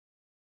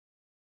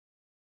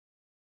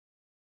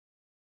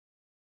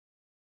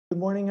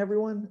morning,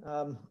 everyone.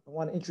 I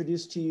want to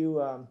introduce to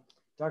you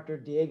Dr.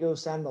 Diego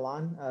San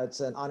Millan. It's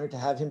an honor to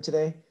have him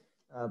today.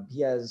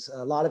 He has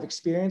a lot of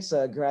experience,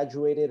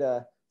 graduated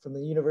from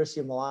the University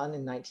of Milan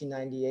in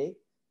 1998.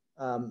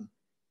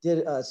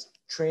 Did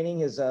training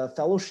his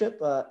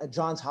fellowship at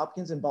Johns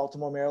Hopkins in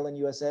Baltimore, Maryland,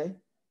 USA.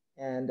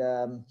 And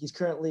he's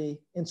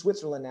currently in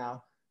Switzerland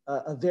now,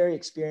 a very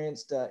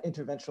experienced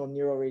interventional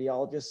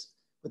neuroradiologist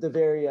with a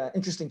very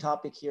interesting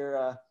topic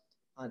here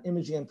on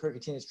imaging and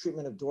percutaneous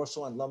treatment of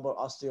dorsal and lumbar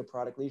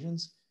osteoporotic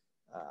lesions.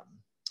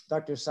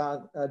 Dr.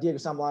 Diego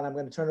San Millan, I'm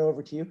going to turn it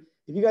over to you.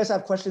 If you guys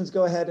have questions,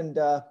 go ahead and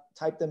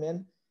type them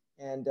in.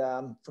 And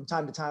from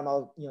time to time,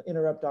 I'll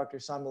interrupt Dr.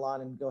 San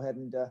Millan and go ahead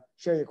and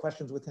share your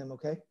questions with him,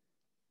 okay?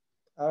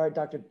 All right,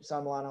 Dr.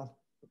 San Millan, I'll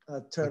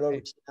turn it over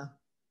to you now.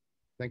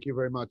 Thank you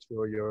very much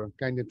for your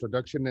kind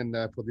introduction and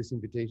for this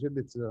invitation.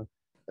 It's a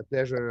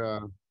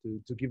pleasure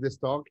to give this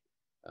talk.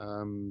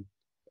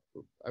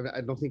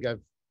 I don't think I've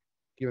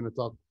given a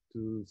talk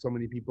to so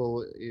many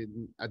people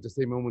at the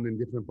same moment in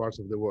different parts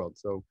of the world.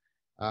 So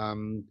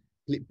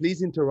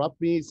please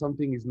interrupt me.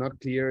 Something is not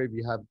clear. If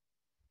you have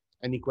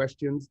any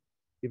questions,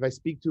 if I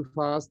speak too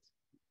fast,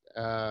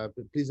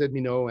 please let me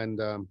know and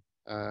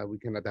we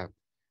can adapt.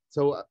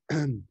 So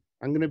I'm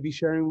going to be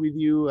sharing with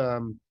you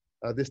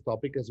this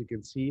topic. As you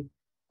can see,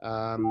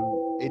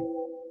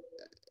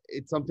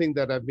 it's something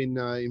that I've been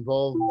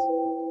involved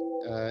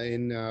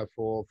in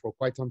for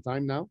quite some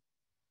time now.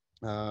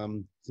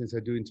 Since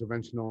I do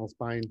interventional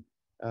spine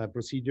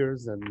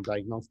procedures and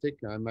diagnostic.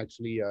 I'm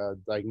actually a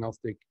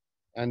diagnostic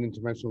and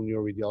interventional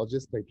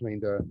neuroradiologist. I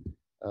trained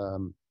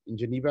in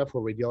Geneva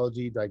for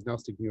radiology,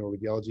 diagnostic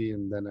neuroradiology,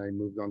 and then I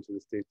moved on to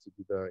the States to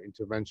do the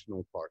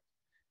interventional part.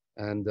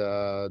 And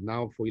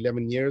now for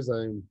 11 years,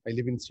 I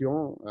live in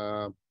Sion.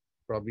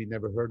 Probably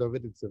never heard of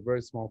it. It's a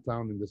very small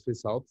town in the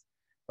Swiss Alps,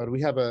 but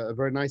we have a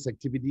very nice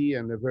activity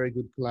and a very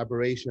good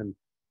collaboration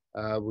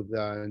with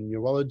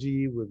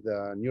neurology, with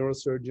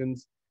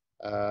neurosurgeons,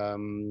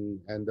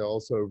 and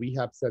also a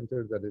rehab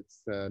center that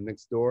it's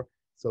next door.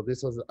 So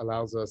this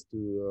allows us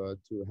to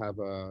have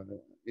an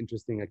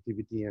interesting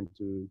activity and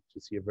to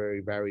see a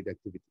very varied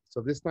activity. So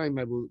this time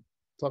I will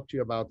talk to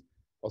you about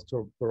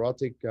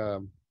osteoporotic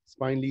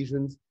spine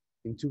lesions.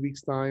 In 2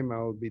 weeks' time,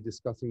 I'll be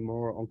discussing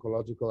more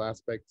oncological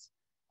aspects.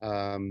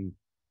 I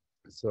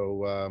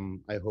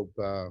hope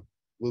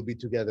we'll be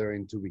together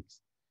in 2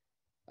 weeks.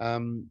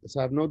 So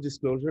I have no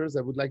disclosures.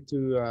 I would like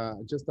to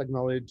just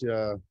acknowledge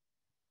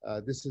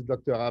this is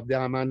Dr.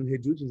 Abderrahman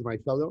Hedjout. He's my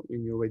fellow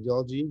in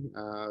neuroradiology,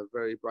 a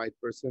very bright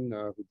person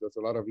who does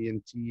a lot of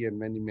ENT and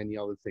many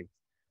other things.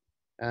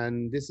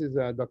 And this is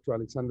Dr.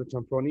 Alexandro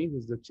Ciamproni,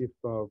 who's the chief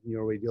of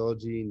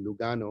neuroradiology in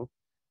Lugano,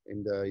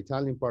 in the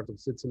Italian part of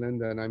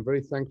Switzerland. And I'm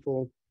very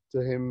thankful to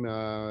him.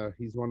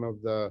 He's one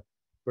of the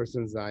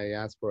persons I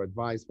ask for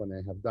advice when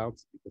I have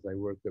doubts, because I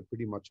work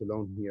pretty much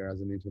alone here as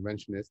an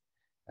interventionist.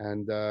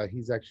 And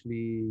he's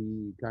actually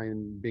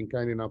been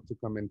kind enough to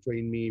come and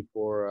train me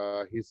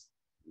for his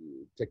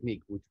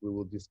technique, which we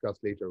will discuss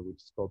later,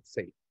 which is called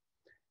SAFE.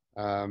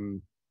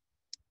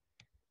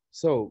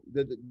 So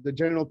the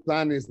general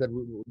plan is that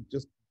we will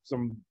just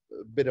some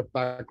bit of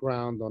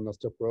background on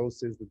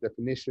osteoporosis, the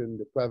definition,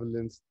 the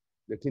prevalence,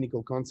 the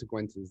clinical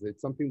consequences.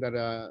 It's something that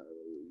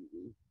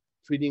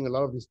treating a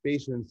lot of these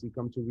patients, you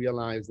come to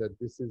realize that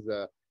this is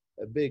a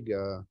big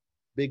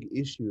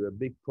issue, a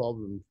big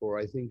problem for,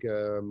 I think,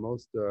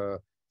 most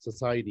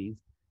societies.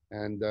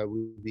 And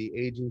with the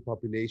aging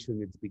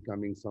population, it's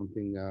becoming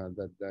something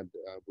that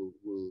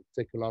will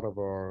take a lot of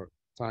our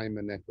time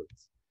and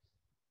efforts.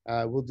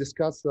 We'll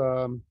discuss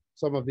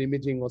some of the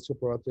imaging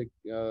osteoporotic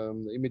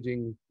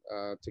imaging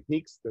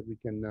techniques that we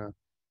can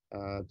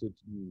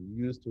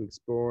use to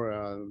explore,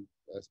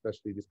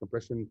 especially these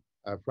compression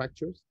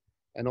fractures,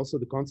 and also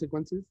the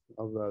consequences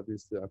of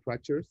these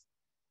fractures.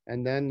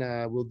 And then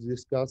we'll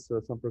discuss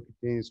some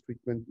percutaneous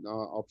treatment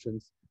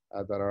options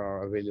that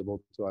are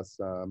available to us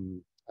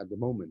at the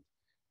moment.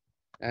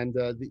 And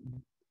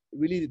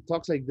really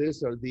talks like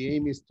this, the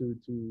aim is to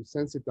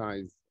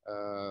sensitize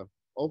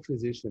all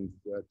physicians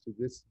to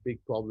this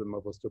big problem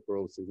of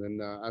osteoporosis.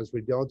 And as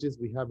radiologists,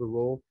 we have a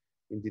role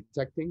in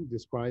detecting,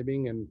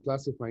 describing, and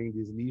classifying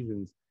these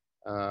lesions.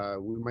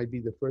 We might be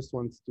the first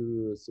ones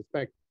to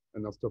suspect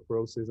an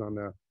osteoporosis on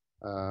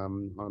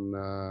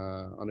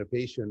a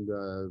patient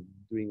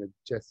doing a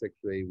chest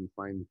X-ray. We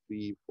find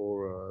 3,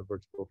 4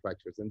 vertebral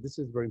fractures, and this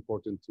is very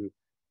important to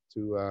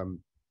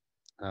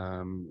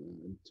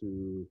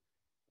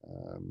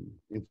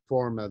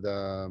inform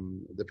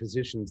the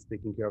physicians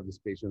taking care of these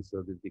patients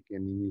so that they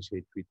can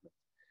initiate treatment.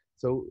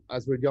 So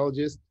as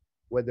radiologists,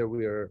 whether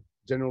we are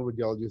general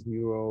radiologists,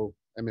 neuro,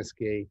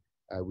 MSK,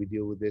 we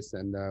deal with this,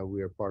 and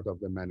we are part of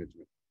the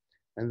management.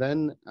 And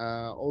then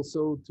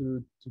also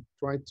to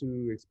try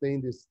to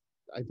explain this,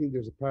 I think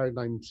there's a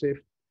paradigm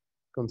shift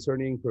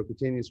concerning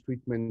percutaneous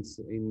treatments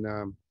in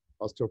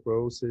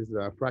osteoporosis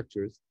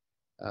fractures,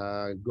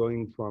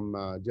 going from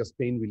just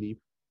pain relief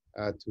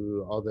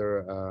to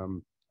other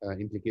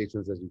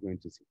implications, as you're going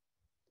to see.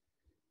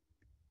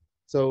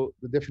 So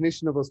the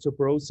definition of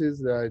osteoporosis,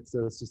 it's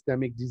a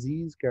systemic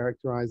disease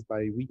characterized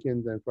by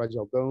weakened and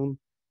fragile bone,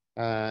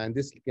 and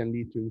this can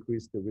lead to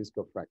increase the risk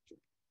of fracture.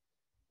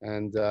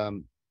 And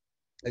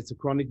it's a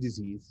chronic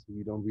disease.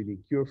 You don't really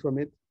cure from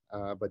it,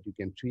 but you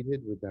can treat it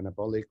with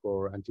anabolic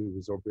or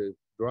anti-resorptive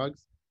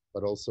drugs,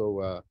 but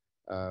also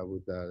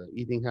with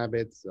eating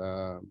habits,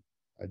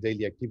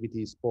 daily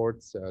activity,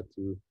 sports,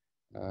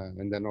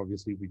 and then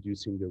obviously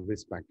reducing the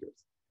risk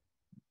factors.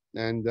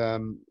 And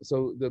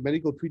so the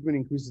medical treatment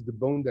increases the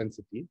bone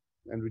density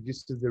and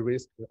reduces the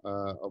risk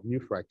of new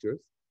fractures,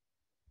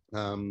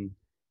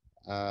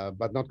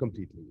 but not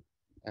completely.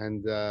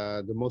 And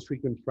the most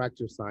frequent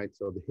fracture sites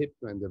are the hip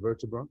and the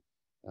vertebra.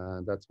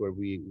 That's where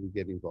we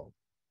get involved.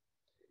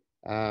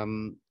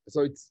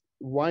 So it's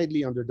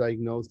widely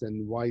underdiagnosed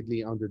and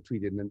widely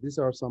undertreated. And these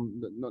are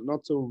some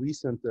not so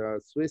recent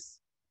Swiss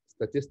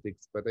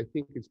statistics, but I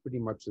think it's pretty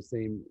much the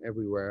same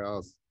everywhere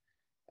else.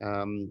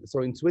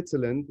 So in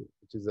Switzerland,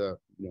 which is a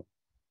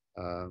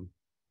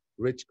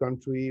rich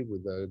country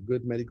with a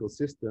good medical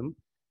system,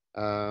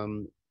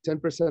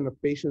 10%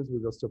 of patients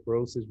with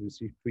osteoporosis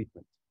receive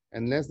treatment,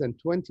 and less than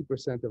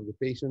 20% of the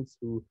patients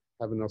who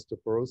have an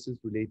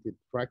osteoporosis-related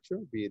fracture,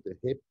 be it a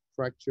hip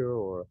fracture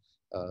or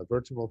a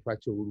vertebral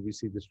fracture, will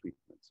receive this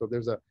treatment. So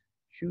there's a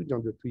huge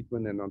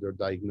undertreatment and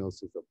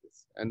underdiagnosis of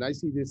this. And I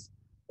see this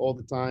all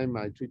the time.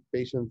 I treat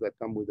patients that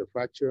come with a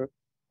fracture,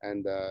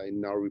 and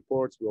in our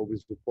reports, we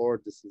always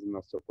report this is an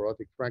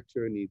osteoporotic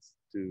fracture, needs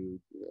to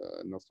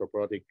an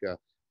osteoporotic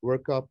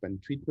workup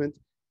and treatment.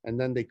 And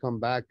then they come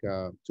back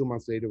 2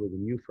 months later with a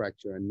new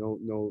fracture, and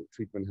no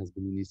treatment has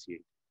been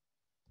initiated.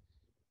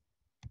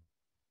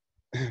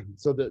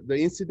 So the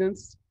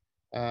incidence,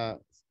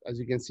 as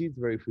you can see, it's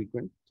very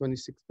frequent.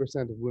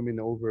 26% of women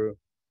over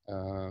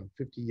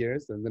 50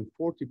 years, and then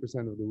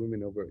 40% of the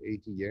women over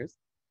 80 years.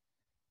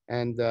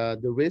 And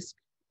the risk,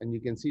 and you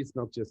can see it's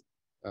not just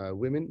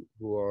women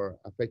who are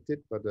affected,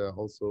 but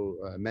also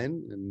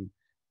men. And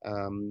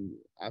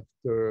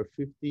after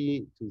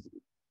 50 to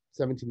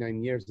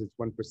 79 years, it's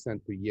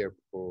 1% per year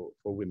for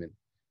women,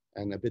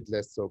 and a bit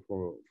less so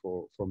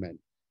for men.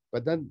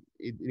 But then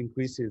it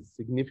increases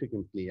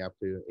significantly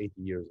after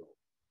 80 years old.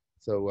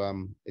 So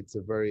it's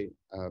a very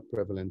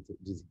prevalent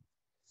disease.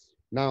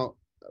 Now,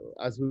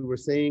 as we were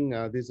saying,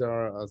 these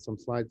are some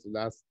slides.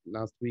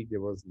 Last week, there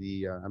was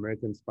the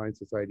American Spine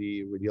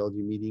Society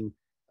Radiology meeting.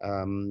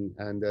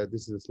 And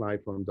this is a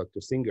slide from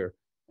Dr. Singer.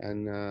 And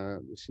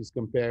she's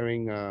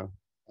comparing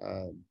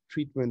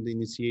treatment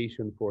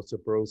initiation for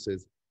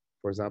osteoporosis,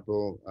 for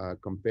example,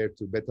 compared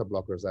to beta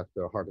blockers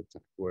after a heart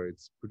attack, where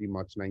it's pretty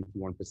much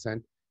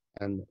 91%.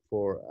 And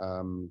for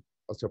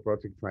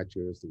osteoporotic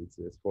fractures,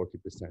 it's 40%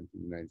 in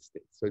the United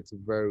States. So it's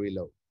very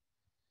low.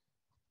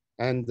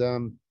 And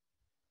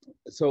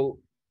so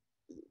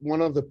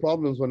one of the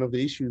problems, one of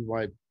the issues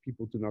why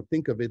people do not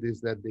think of it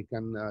is that they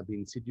can be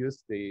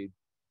insidious.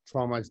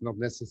 Trauma is not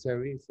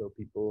necessary. So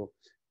people,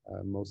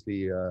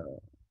 mostly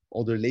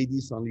older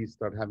ladies, suddenly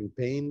start having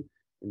pain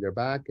in their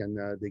back, and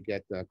they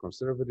get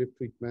conservative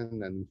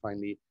treatment. And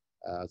finally,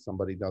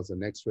 somebody does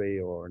an X-ray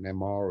or an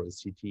MR or a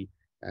CT,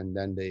 and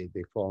then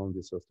they fall on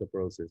this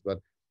osteoporosis.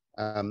 But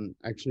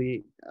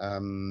actually,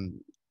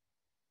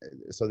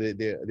 so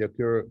they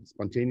occur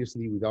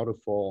spontaneously without a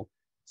fall.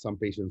 Some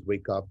patients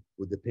wake up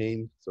with the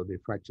pain, so they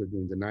fracture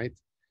during the night.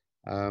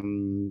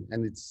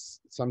 And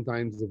it's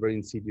sometimes a very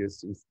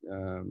insidious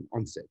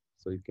onset.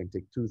 So it can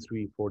take 2,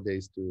 3, 4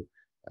 days to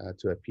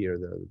appear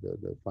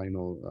the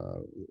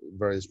final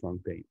very strong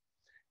pain.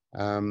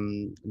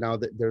 Now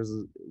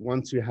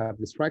once you have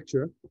this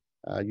fracture,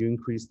 you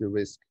increase the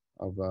risk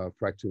of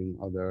fracturing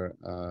other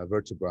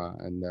vertebra,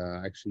 and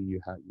actually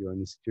you're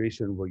in a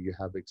situation where you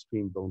have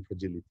extreme bone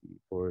fragility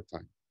for a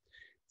time.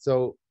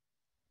 So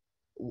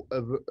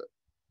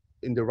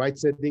in the right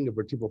setting, a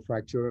vertebral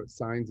fracture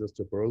signs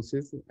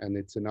osteoporosis, and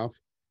it's enough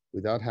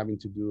without having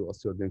to do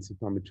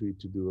osteodensitometry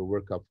to do a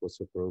workup for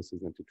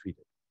osteoporosis and to treat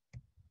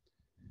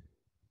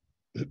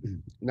it.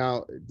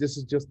 Now, this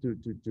is just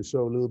to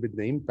show a little bit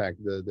the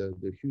impact,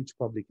 the huge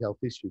public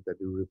health issue that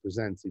it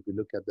represents. If you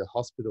look at the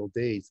hospital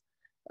days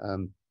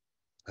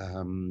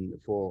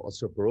for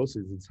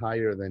osteoporosis, it's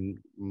higher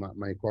than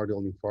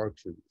myocardial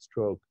infarction,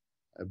 stroke,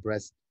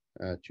 breast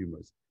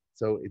tumors.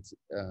 So it's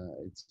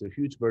a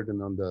huge burden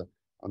on the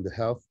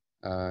health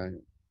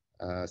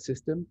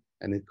system,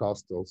 and it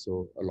costs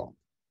also a lot.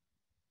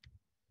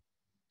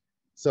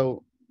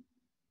 So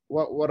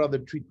what are the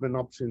treatment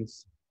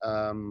options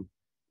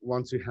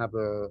once you have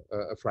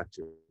a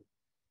fracture?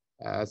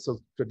 So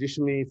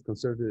traditionally, it's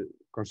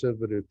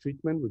conservative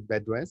treatment with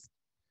bed rest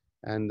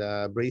and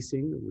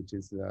bracing,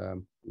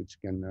 which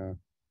can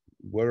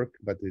work,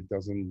 but it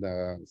doesn't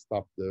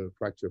stop the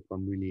fracture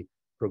from really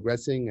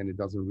progressing, and it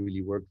doesn't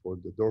really work for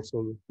the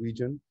dorsal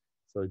region.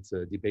 So it's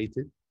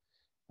debated.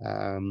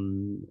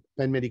 Pain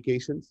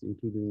medications,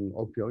 including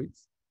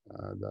opioids,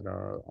 that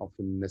are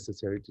often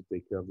necessary to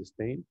take care of this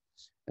pain.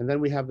 And then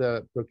we have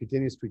the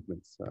percutaneous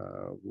treatments,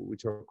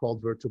 which are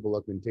called vertebral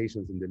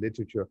augmentations in the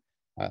literature.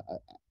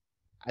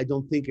 I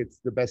don't think it's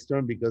the best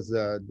term because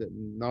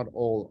not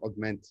all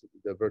augment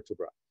the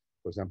vertebra.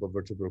 For example,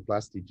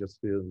 vertebroplasty just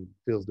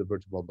fills the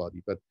vertebral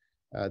body, but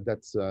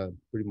that's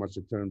pretty much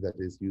a term that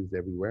is used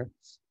everywhere.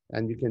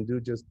 And you can do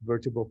just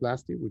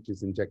vertebroplasty, which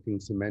is injecting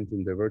cement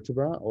in the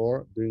vertebra,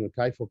 or doing a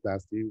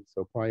kyphoplasty.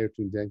 So prior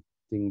to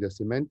injecting the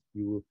cement,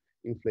 you will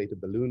inflate a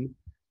balloon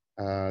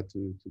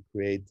to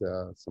create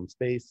some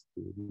space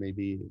to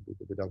maybe,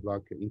 with a bit of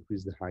luck,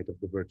 increase the height of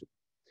the vertebra.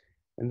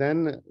 And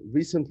then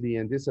recently,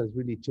 and this has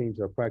really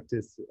changed our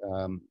practice,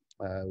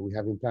 we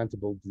have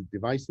implantable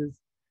devices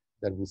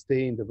that will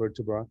stay in the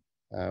vertebra,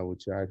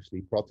 which are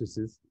actually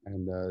prostheses.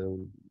 And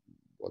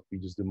what we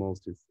just do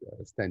most is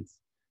stents.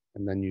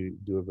 And then you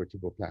do a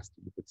vertebroplasty,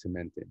 you put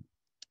cement in.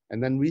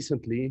 And then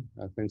recently,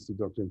 thanks to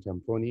Dr.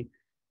 Ciamponi,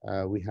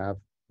 we have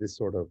this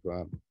sort of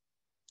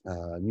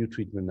new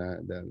treatment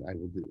that I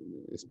will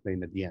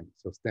explain at the end.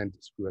 So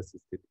stent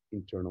screw-assisted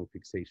internal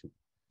fixation.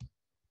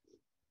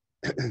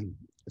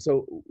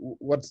 So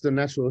what's the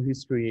natural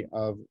history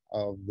of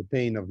the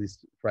pain of these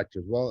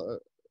fractures? Well,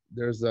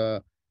 there's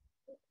a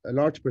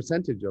large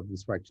percentage of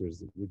these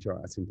fractures which are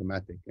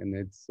asymptomatic. And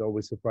it's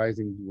always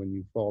surprising when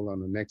you fall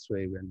on an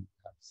x-ray and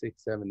have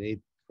 6, 7, 8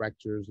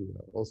 fractures,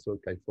 also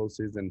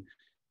kyphosis,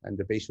 and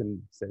the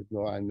patient says,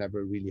 no, I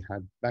never really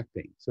had back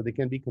pain. So they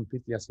can be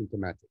completely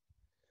asymptomatic.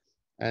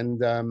 And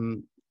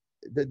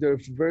there are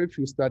very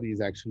few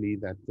studies actually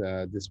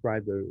that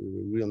describe the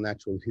real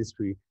natural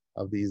history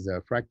of these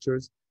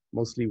fractures.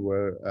 Mostly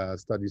were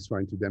studies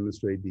trying to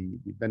demonstrate the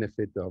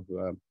benefit of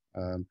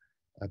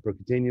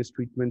percutaneous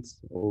treatments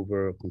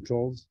over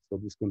controls. So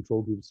these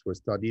control groups were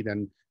studied,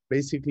 and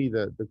basically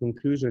the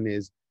conclusion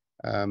is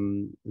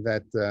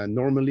that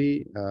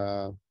normally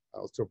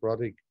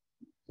osteoporotic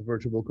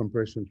vertebral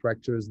compression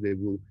fractures, they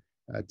will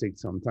take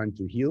some time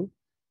to heal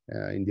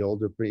in the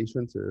older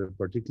patients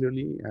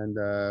particularly, and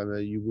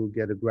you will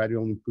get a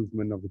gradual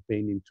improvement of the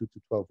pain in 2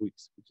 to 12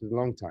 weeks, which is a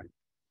long time.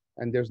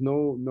 And there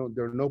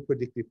are no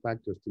predictive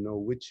factors to know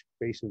which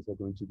patients are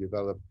going to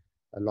develop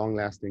a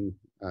long-lasting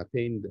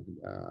pain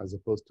as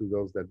opposed to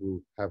those that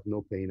will have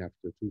no pain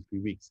after 2 or 3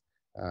 weeks,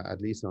 at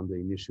least on the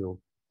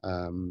initial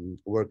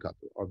workup.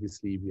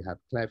 Obviously, we have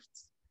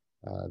clefts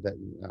that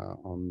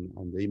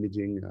on the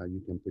imaging,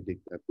 you can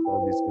predict that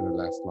probably is going to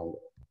last longer.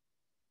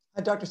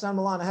 Hi, Dr. San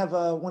Millan, I have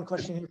one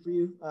question here for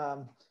you.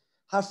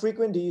 How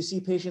frequent do you see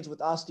patients with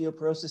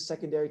osteoporosis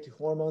secondary to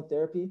hormone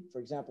therapy? For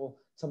example,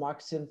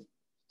 tamoxifen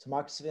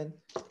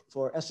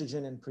for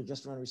estrogen and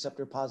progesterone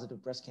receptor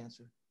positive breast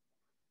cancer?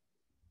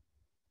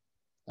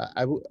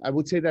 I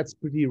would say that's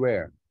pretty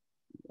rare.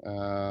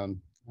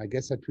 I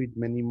guess I treat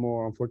many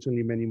more,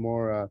 unfortunately, many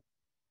more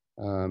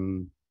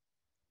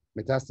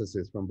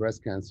metastases from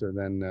breast cancer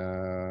than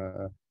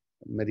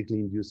medically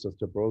induced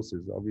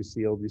osteoporosis.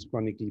 Obviously, all these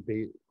chronic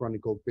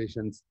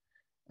patients,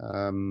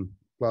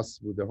 plus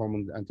with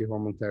the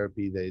anti-hormone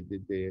therapy, they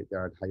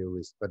are at higher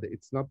risk. But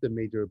it's not the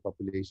major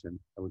population,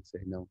 I would say.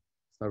 No,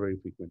 it's not very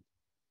frequent.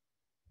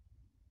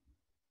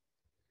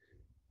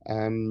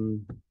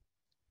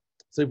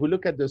 So if we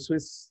look at the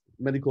Swiss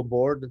Medical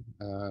Board,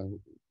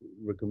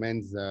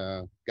 recommends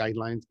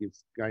guidelines,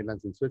 gives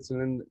guidelines in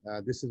Switzerland.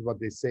 This is what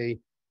they say.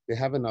 They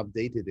haven't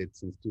updated it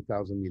since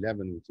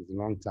 2011, which is a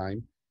long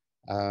time.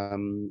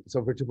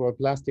 So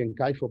vertebroplasty and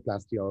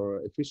kyphoplasty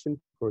are efficient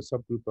for a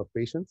subgroup of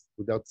patients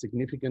without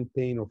significant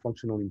pain or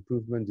functional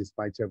improvement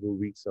despite several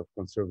weeks of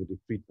conservative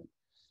treatment.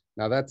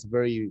 Now that's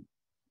very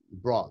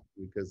broad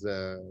because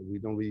we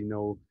don't really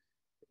know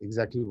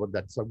exactly what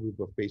that subgroup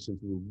of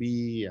patients will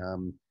be.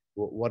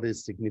 What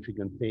is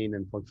significant pain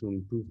and functional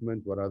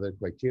improvement? What are the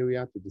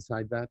criteria to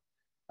decide that?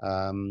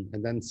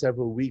 And then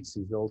several weeks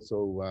is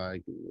also,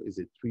 is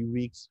it 3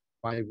 weeks,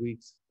 5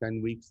 weeks,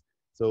 10 weeks?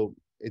 So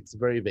it's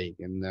very vague.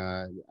 And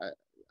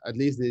at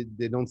least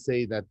they don't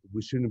say that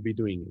we shouldn't be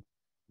doing it,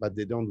 but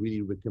they don't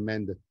really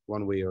recommend it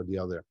one way or the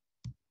other.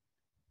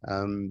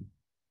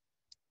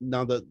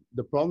 Now,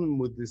 the problem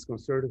with this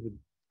conservative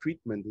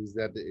treatment is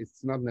that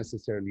it's not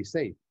necessarily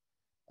safe.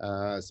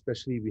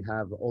 Especially we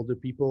have older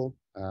people,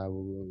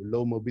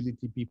 low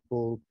mobility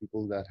people,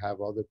 people that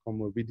have other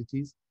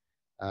comorbidities.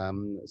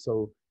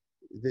 So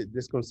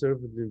this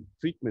conservative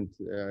treatment,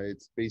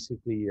 it's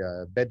basically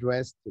bed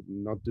rest,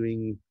 not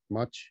doing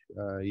much,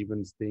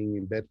 even staying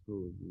in bed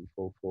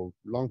for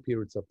long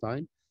periods of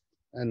time.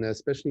 And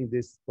especially in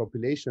this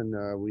population,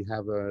 we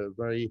have a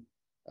very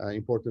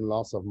important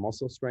loss of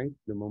muscle strength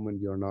the moment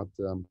you're not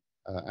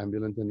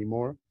ambulant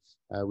anymore.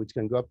 Which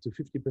can go up to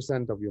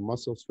 50% of your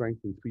muscle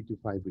strength in 3 to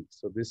 5 weeks.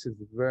 So this is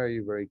very,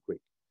 very quick.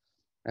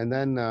 And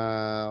then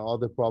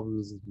other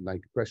problems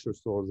like pressure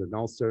sores and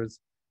ulcers,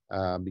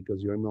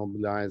 because you're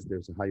immobilized,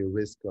 there's a higher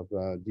risk of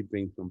deep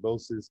vein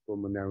thrombosis,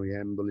 pulmonary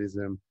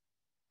embolism,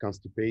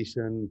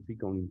 constipation,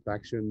 fecal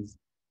infections,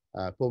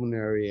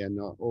 pulmonary and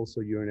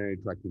also urinary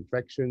tract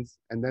infections,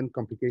 and then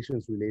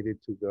complications related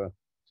to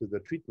the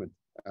treatment,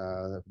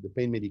 the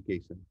pain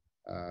medication.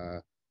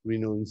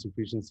 Renal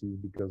insufficiency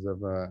because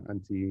of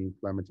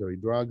anti-inflammatory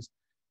drugs,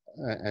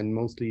 and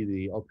mostly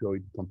the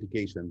opioid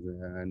complications.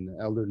 And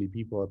elderly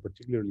people are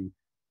particularly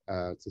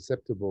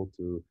susceptible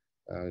to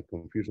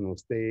confusional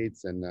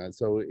states, and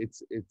so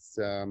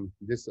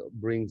this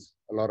brings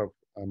a lot of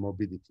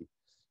morbidity.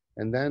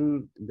 And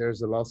then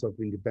there's a loss of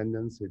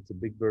independence. It's a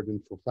big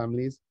burden for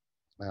families.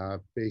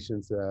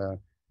 Patients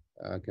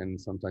can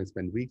sometimes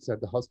spend weeks at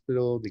the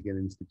hospital. They get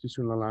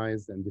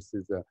institutionalized, and this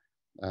is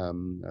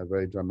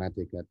very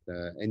dramatic at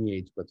any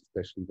age, but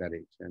especially that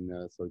age. And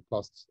so it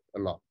costs a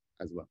lot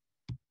as well.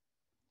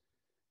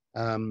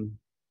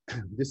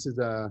 This is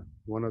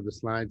one of the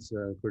slides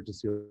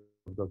courtesy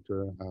of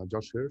Dr.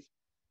 Josh Hirsch.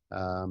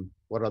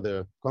 What are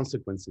the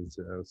consequences?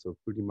 So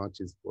pretty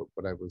much is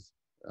what I was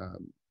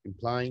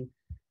implying.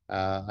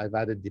 I've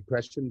added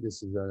depression.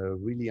 This is a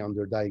really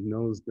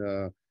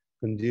underdiagnosed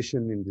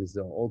condition in these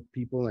old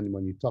people, and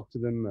when you talk to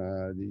them,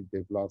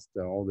 they've lost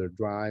all their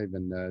drive,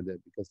 and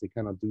because they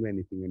cannot do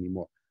anything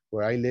anymore.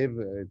 Where I live,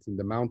 it's in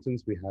the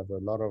mountains. We have a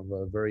lot of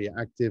very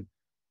active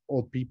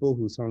old people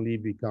who suddenly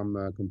become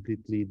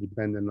completely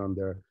dependent on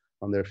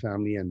their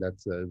family, and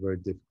that's very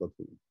difficult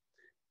for them.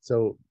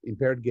 So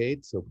impaired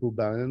gait, so poor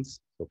balance,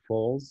 so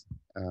falls,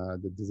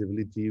 the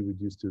disability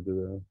reduced to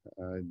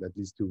that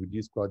leads to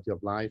reduced quality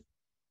of life.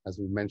 As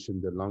we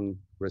mentioned, the lung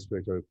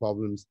respiratory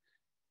problems,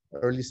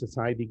 early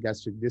society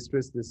gastric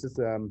distress. This is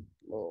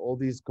all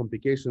these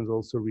complications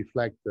also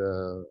reflect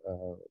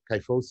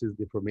kyphosis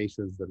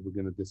deformations that we're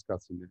going to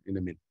discuss in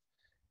a minute.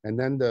 And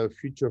then the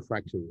future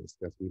fracture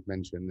risk, as we've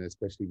mentioned,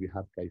 especially if you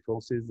have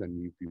kyphosis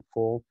and if you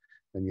fall,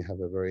 then you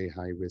have a very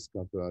high risk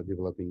of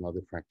developing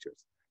other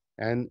fractures.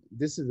 And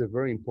this is a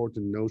very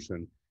important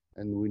notion,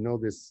 and we know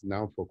this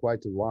now for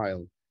quite a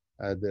while,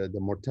 the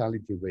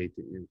mortality rate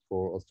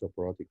for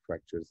osteoporotic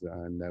fractures,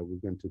 and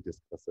we're going to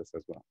discuss this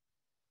as well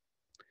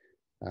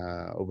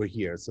over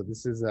here. So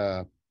this is,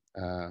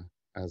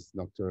 as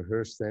Dr.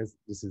 Hirsch says,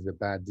 this is a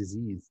bad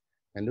disease.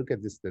 And look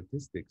at the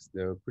statistics,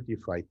 they're pretty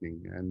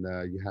frightening. And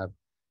you have,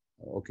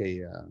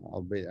 okay,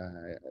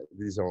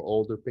 these are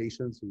older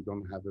patients who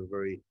don't have a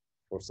very,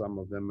 for some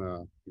of them,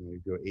 you know,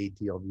 if you're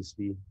 80,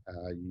 obviously,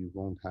 you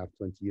won't have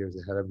 20 years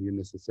ahead of you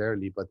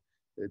necessarily, but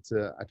it's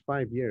at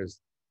 5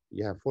 years,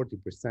 you have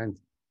 40%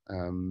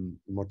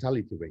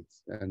 mortality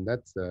rates, and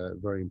that's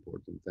very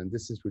important. And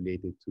this is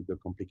related to the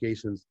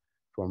complications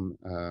from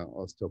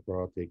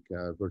osteoporotic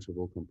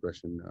vertebral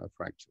compression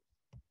fracture.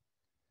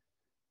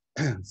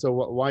 So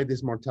why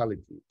this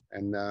mortality?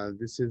 And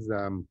this is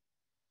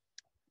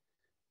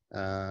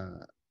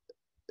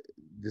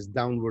this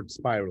downward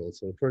spiral.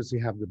 So first you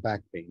have the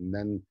back pain,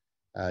 then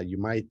you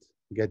might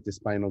get the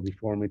spinal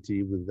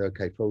deformity with the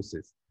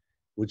kyphosis,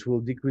 which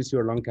will decrease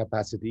your lung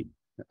capacity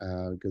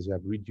because you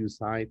have reduced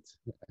height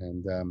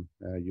and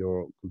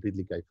you're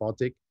completely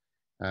kyphotic.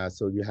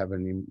 So you have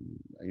an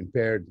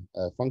impaired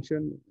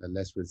function,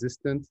 less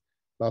resistant,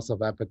 loss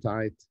of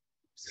appetite,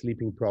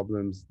 sleeping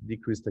problems,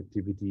 decreased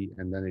activity,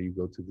 and then you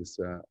go to this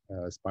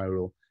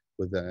spiral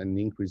with an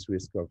increased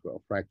risk of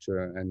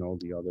fracture and all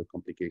the other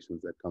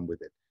complications that come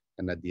with it.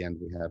 And at the end,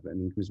 we have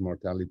an increased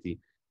mortality,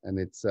 and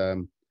it's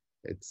something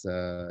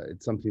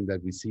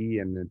that we see,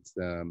 and it's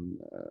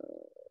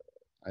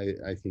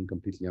I think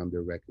completely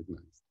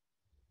under-recognized.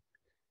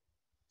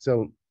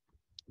 So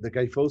the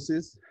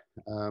kyphosis.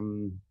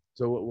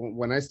 So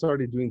when I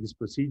started doing these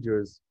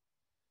procedures,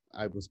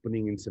 I was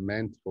putting in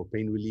cement for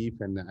pain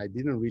relief, and I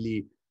didn't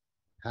really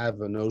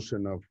have a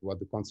notion of what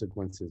the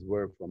consequences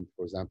were from,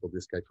 for example,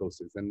 this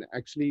kyphosis. And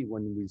actually,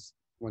 when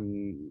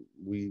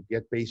we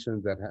get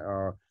patients that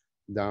are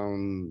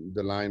down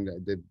the line,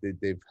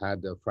 they've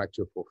had a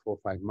fracture for 4 or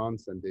 5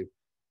 months, and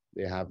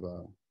they have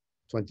a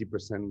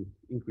 20%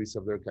 increase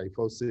of their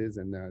kyphosis,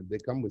 and they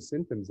come with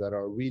symptoms that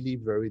are really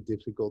very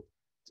difficult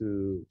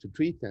to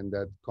treat, and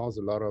that cause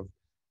a lot of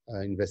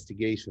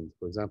investigations.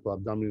 For example,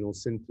 abdominal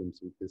symptoms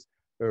with this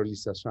early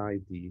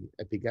satiety,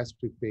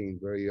 epigastric pain,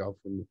 very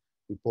often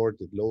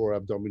reported, lower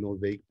abdominal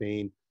vague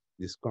pain,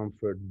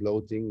 discomfort,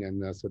 bloating,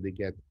 and so they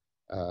get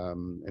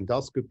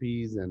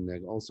endoscopies and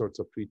all sorts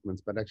of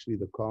treatments, but actually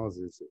the cause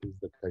is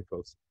the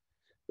kyphosis.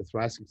 The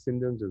thoracic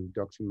syndrome, the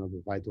reduction of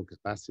the vital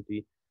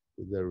capacity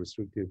with the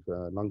restrictive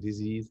lung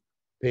disease,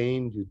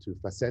 pain due to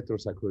facet or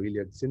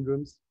sacroiliac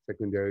syndromes,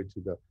 secondary to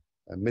the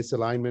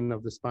misalignment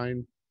of the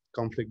spine,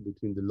 conflict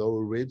between the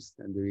lower ribs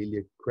and the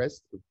iliac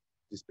crest.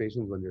 These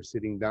patients, when they're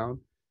sitting down,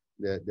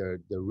 the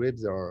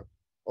ribs are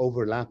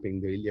overlapping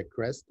the iliac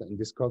crest, and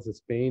this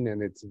causes pain,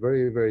 and it's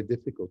very, very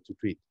difficult to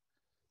treat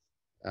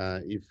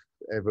if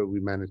ever we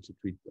manage to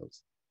treat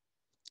those.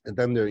 And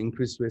then the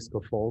increased risk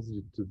of falls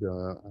due to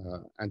the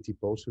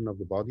antipulsion of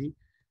the body,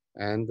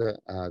 and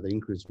the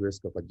increased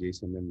risk of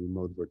adjacent and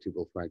remote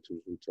vertebral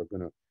fractures, which are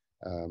going to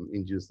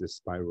induce this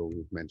spiral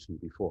we've mentioned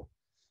before.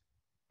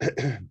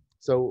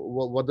 So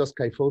what does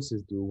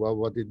kyphosis do? Well,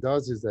 what it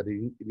does is that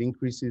it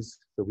increases,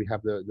 so we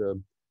have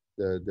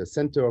the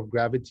center of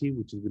gravity,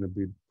 which is going to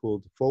be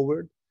pulled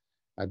forward,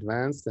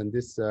 advanced, and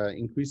this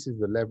increases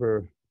the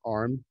lever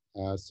arm.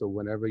 So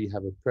whenever you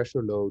have a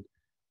pressure load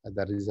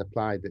that is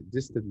applied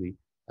distantly,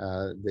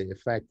 the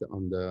effect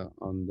on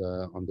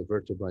the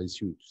vertebra is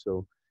huge.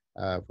 So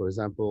for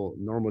example,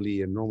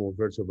 normally a normal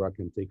vertebra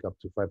can take up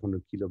to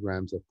 500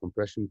 kilograms of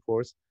compression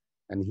force,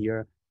 and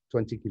here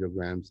 20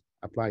 kilograms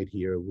applied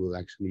here will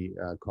actually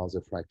cause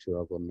a fracture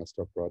of an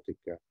osteoporotic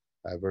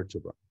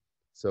vertebra.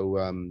 So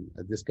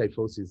this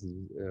kyphosis is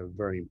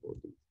very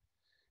important.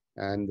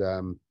 And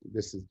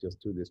this is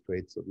just to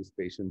illustrate. So these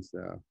patients,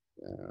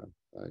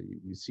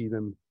 you see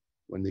them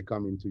when they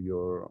come into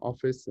your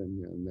office,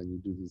 and then you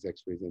do these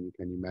x-rays, and you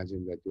can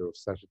imagine that your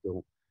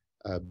sagittal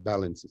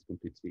balance is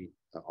completely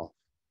off.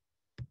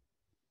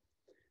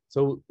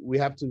 So we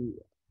have to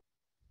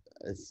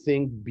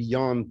think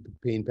beyond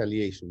pain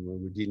palliation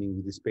when we're dealing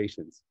with these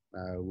patients.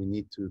 We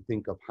need to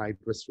think of height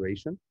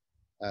restoration,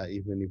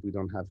 even if we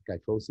don't have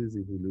kyphosis.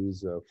 If we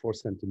lose 4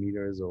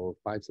 centimeters or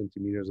 5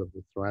 centimeters of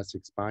the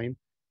thoracic spine,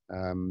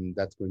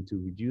 that's going to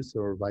reduce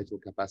our vital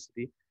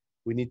capacity.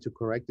 We need to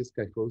correct this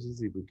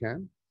kyphosis if we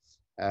can.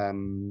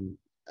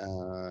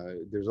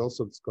 There's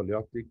also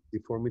scoliotic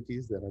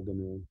deformities that are going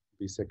to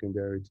be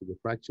secondary to the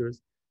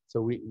fractures.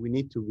 So we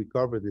need to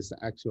recover this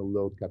axial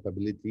load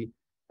capability,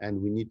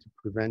 and we need to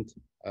prevent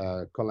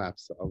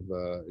collapse of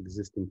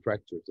existing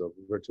fractures, of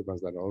vertebrae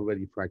that are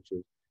already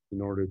fractured,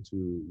 in order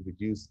to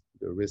reduce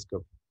the risk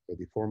of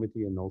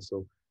deformity and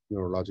also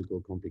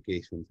neurological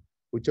complications,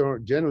 which are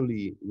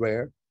generally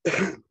rare,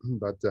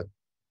 but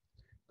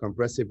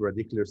compressive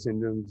radicular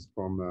syndromes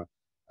from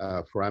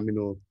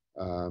foraminal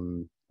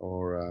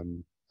or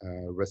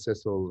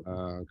recessal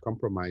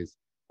compromise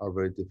are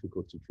very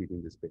difficult to treat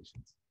in these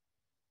patients.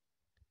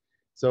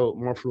 So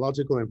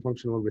morphological and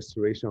functional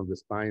restoration of the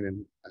spine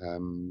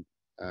and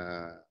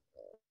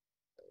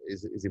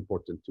is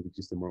important to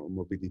reduce the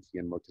morbidity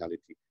and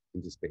mortality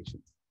in these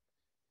patients.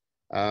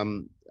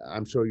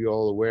 I'm sure you're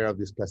all aware of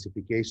these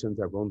classifications.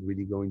 I won't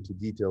really go into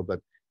detail, but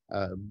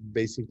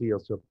basically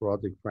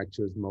osteoporotic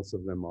fractures, most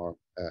of them are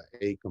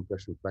A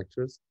compression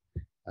fractures,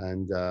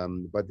 and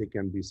but they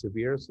can be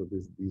severe. So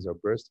these are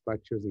burst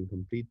fractures,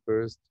 incomplete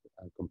burst,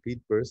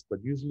 complete burst,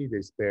 but usually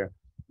they spare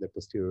the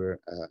posterior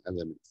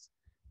elements.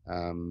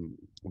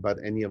 But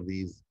any of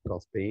these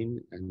cause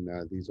pain,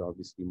 and these are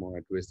obviously more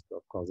at risk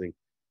of causing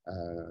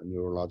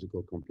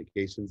neurological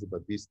complications,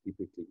 but these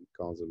typically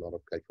cause a lot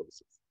of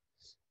kyphosis.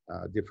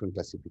 Different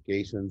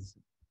classifications.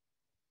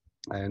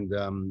 And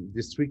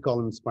this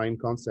 3-column spine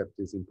concept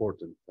is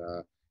important.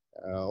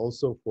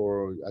 Also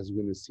for, as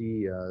you're going to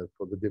see,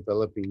 for the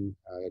developing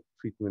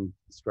treatment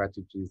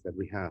strategies that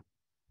we have.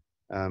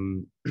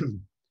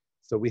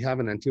 So we have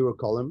an anterior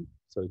column,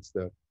 so it's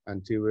the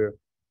anterior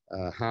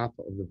half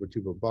of the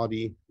vertebral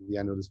body, the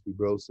annulus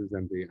fibrosus,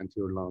 and the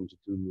anterior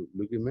longitudinal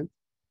ligament.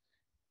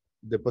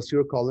 The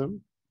posterior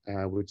column,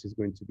 which is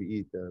going to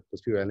be the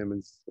posterior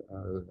elements,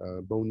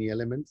 bony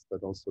elements,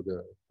 but also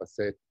the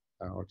facet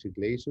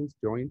articulations,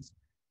 joints,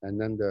 and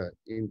then the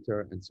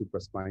inter and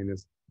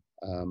supraspinous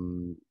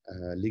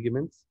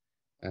ligaments.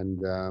 And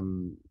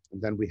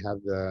then we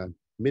have the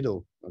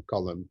middle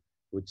column,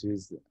 which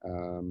is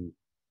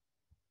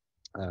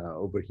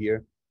over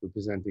here,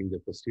 representing the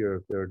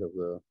posterior third of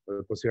the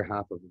posterior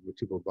half of the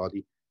vertebral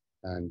body,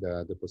 and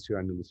the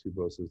posterior annulus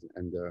fibrosus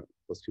and the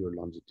posterior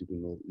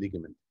longitudinal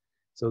ligament.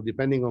 So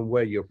depending on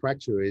where your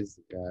fracture is,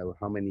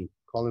 how many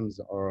columns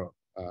are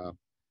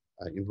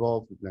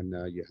involved, then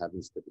you have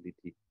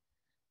instability.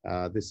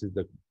 This is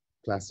the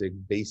classic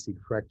basic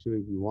fracture,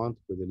 if you want,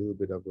 with a little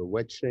bit of a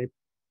wedge shape.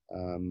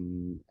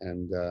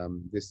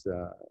 This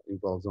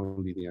involves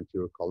only the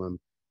anterior column.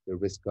 The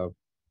risk of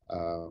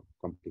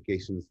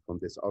complications from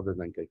this other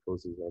than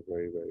kyphosis are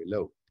very, very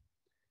low.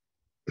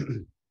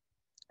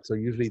 So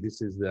usually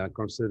this is the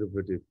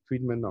conservative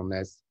treatment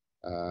unless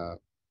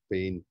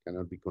pain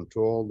cannot be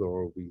controlled,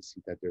 or we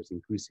see that there's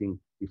increasing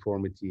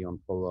deformity on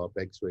follow-up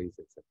x-rays,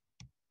 etc.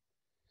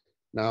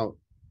 Now,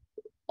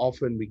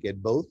 often we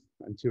get both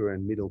anterior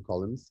and middle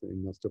columns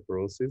in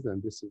osteoporosis,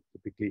 and this is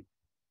typically,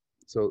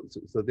 so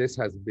this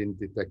has been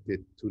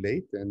detected too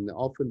late, and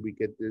often we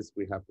get this,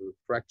 we have a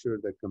fracture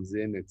that comes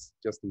in, it's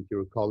just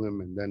anterior column,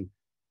 and then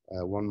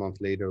 1 month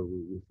later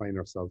we find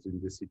ourselves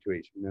in this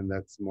situation, and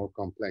that's more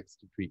complex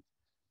to treat.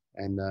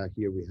 And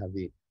here we have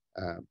the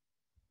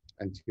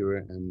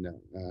anterior and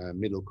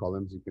middle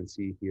columns. You can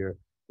see here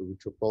the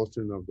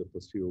retropulsion of the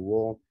posterior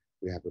wall.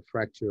 We have a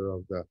fracture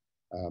of the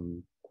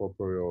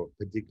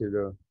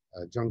corporeal-pedicular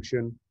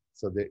junction,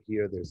 so that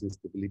here there's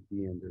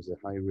instability and there's a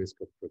high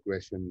risk of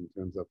progression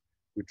in terms of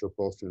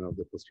retropulsion of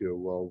the posterior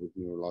wall with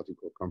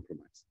neurological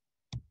compromise.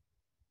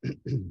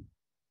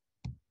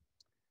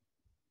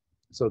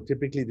 So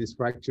typically these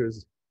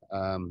fractures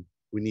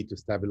we need to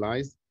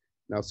stabilize.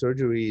 Now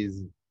surgery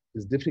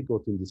is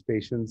difficult in these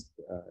patients.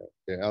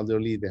 They're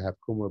elderly, they have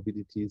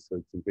comorbidities, so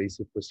it's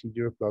invasive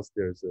procedure. Plus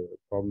there's a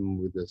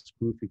problem with the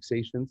screw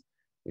fixations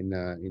in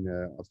a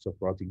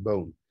osteoporotic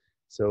bone.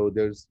 So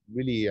there's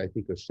really, I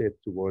think, a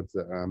shift towards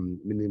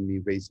minimally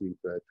invasive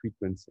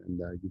treatments, and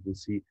you will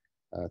see,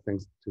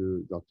 thanks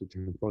to Dr.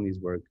 Ciamponi's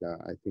work,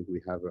 I think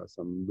we have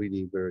some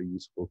really very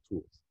useful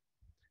tools.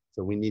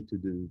 So we need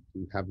to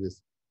have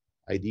this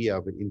idea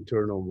of an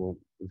internal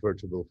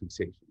vertebral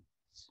fixation.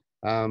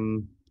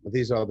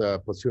 These are the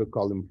posterior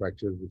column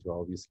fractures, which are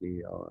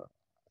obviously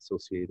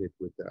associated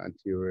with the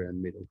anterior and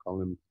middle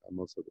column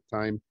most of the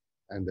time.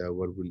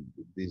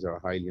 these are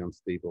highly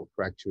unstable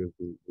fractures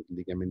with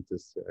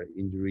ligamentous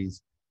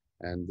injuries,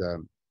 and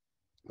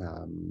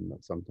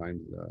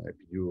sometimes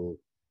epidural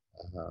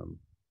um,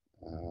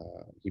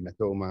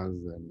 hematomas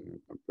and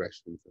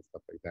compressions and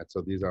stuff like that.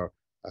 So these are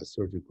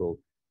surgical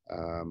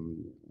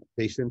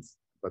patients,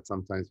 but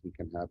sometimes we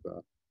can have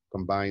a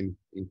combined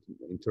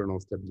internal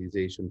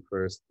stabilization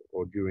first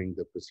or during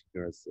the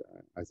procedure,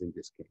 as in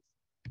this case.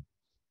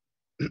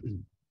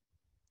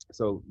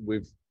 So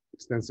we've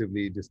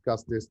extensively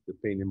discussed this: the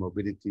pain and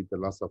morbidity, the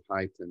loss of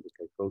height, and the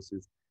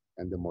kyphosis,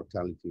 and the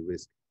mortality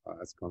risk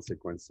as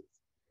consequences.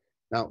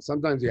 Now,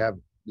 sometimes you have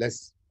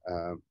less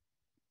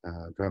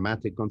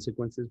dramatic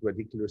consequences,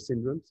 radicular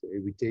syndromes,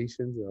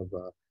 irritations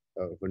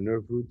of a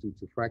nerve root due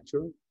to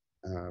fracture.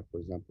 For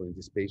example, in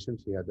this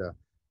patient, she had a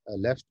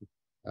left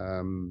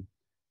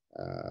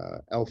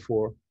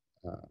L4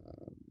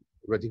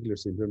 radicular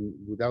syndrome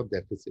without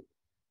deficit.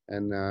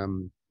 And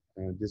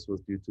this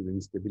was due to the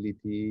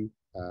instability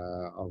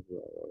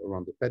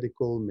around the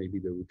pedicle, maybe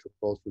the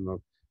retropulsion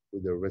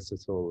with the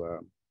recessal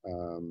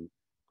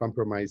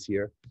compromise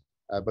here.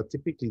 But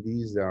typically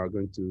these are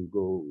going to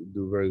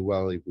do very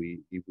well if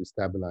we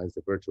stabilize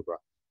the vertebra.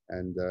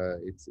 And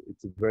it's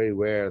very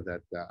rare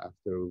that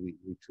after we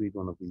treat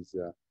one of these,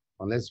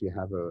 unless you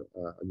have a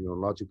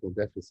neurological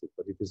deficit,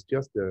 but if it's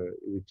just the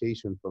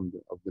irritation of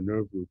the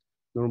nerve root,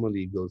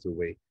 normally it goes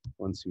away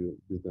once you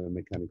do the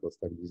mechanical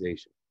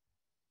stabilization.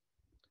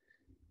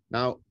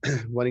 Now,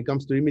 when it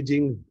comes to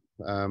imaging,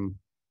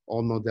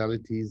 all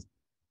modalities,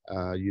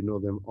 you know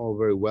them all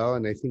very well,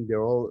 and I think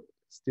they're all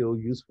still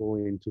useful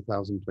in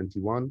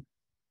 2021,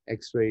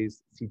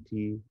 X-rays,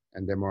 CT,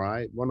 and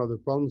MRI. One of the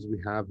problems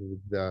we have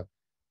with the,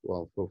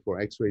 well,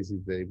 for X-rays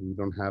is that we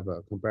don't have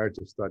a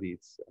comparative study.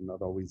 It's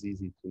not always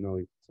easy to know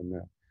if it's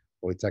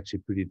or it's actually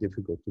pretty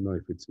difficult to know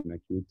if it's an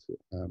acute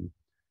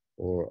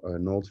or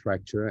an old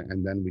fracture,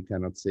 and then we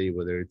cannot say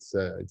whether it's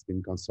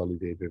been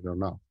consolidated or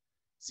not.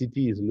 CT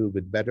is a little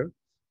bit better,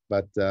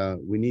 but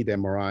we need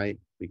MRI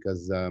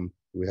because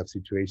we have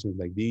situations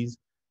like these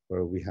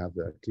where we have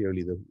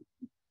clearly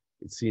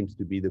it seems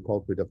to be the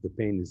culprit of the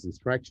pain is this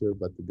fracture,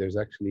 but there's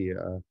actually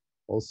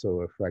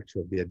also a fracture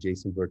of the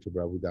adjacent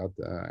vertebra without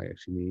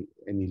actually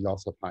any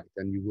loss of height.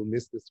 And you will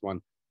miss this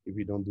one if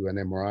you don't do an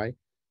MRI.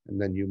 And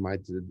then you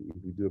might, if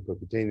you do a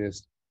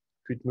percutaneous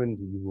treatment,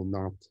 you will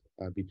not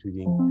be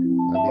treating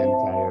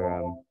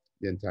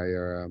the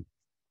entire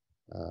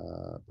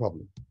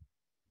problem.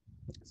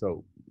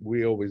 So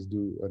we always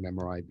do an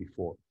MRI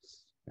before.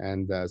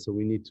 And so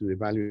we need to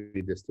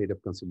evaluate the state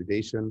of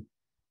consolidation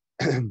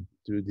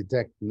to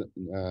detect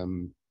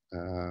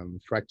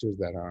fractures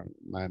that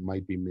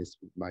might be missed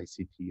by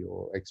CT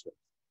or X-ray.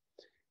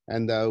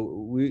 And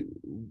we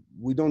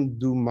don't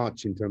do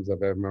much in terms of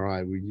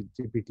MRI. We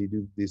typically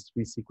do these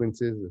three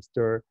sequences: a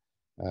STIR,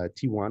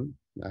 T1,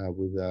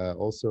 with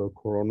also a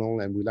coronal,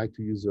 and we like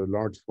to use a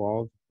large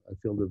FOV, a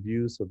field of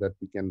view, so that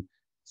we can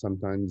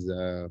sometimes,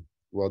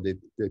 well, they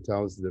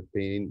tell us the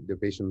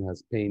patient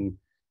has pain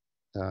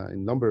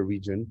in lumbar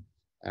region,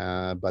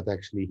 but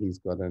actually he's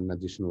got an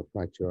additional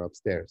fracture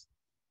upstairs.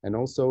 And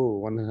also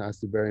one has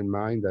to bear in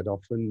mind that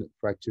often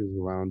fractures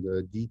around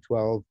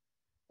D12,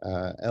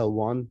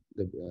 L1,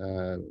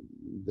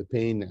 the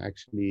pain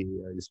actually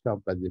is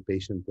felt by the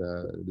patient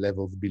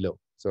levels below.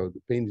 So the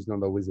pain is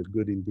not always a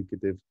good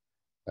indicative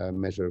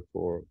measure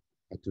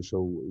to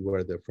show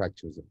where the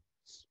fractures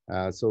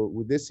are. So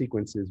with these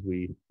sequences,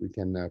 we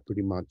can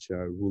pretty much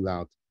rule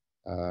out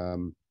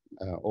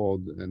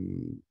old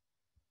and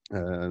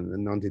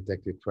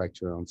non-detected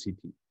fracture on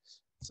CT.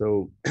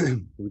 So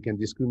we can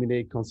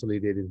discriminate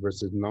consolidated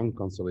versus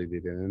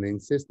non-consolidated, and I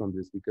insist on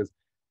this because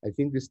I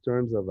think these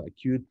terms of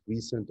acute,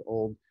 recent,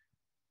 old,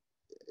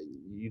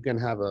 you can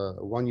have a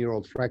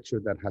one-year-old fracture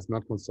that has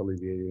not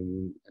consolidated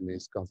and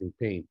is causing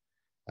pain.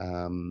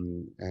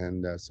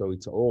 So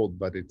it's old,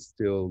 but it's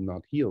still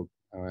not healed.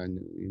 And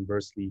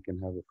inversely, you can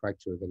have a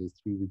fracture that is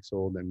 3 weeks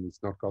old and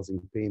it's not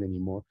causing pain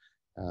anymore,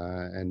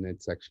 and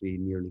it's actually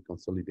nearly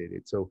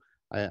consolidated. So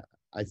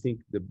I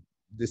think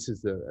this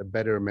is a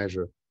better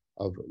measure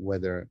of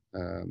whether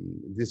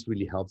this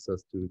really helps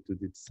us to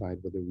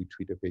decide whether we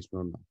treat a patient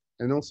or not.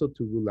 And also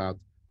to rule out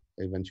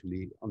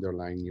eventually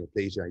underlying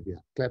neoplasia. If you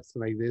have clefts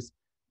like this,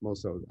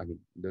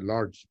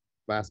 the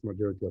vast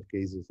majority of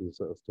cases is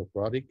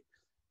osteoporotic,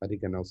 but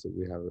it can also,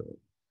 we have a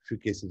few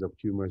cases of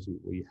tumors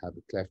where you have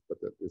a cleft, but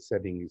the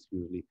setting is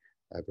usually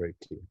very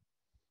clear.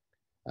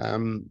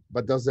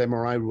 But does the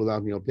MRI rule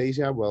out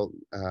neoplasia? Well,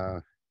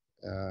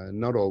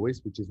 not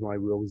always, which is why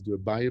we always do a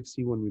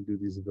biopsy when we do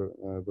these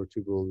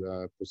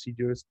vertebral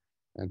procedures.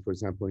 And for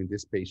example, in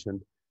this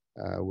patient,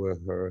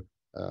 where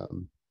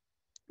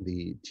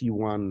the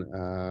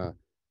T1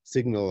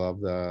 signal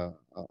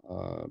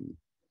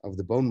of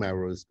the bone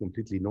marrow is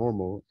completely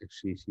normal,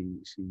 actually,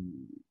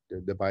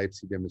 the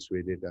biopsy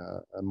demonstrated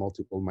a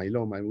multiple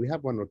myeloma, and we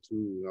have 1 or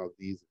 2 of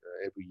these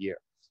every year.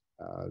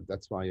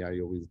 That's why I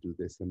always do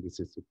this, and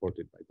this is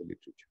supported by the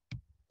literature.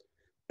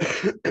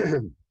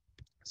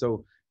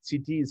 So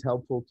CT is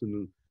helpful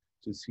to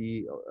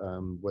see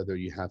whether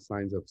you have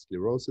signs of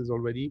sclerosis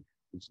already.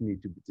 which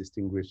need to be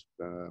distinguished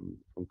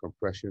from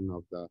compression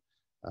of the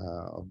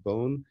of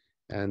bone.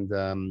 And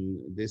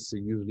this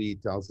usually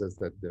tells us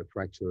that the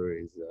fracture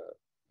is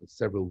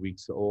several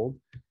weeks old,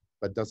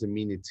 but doesn't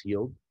mean it's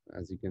healed.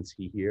 As you can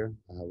see here,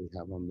 we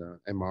have on the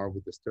MR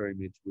with the stir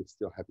image, we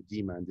still have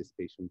edema, and this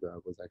patient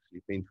was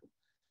actually painful.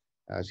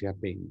 She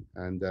had pain,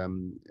 and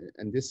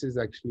this is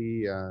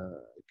actually a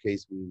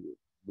case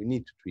we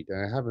need to treat.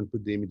 And I haven't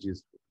put the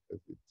images,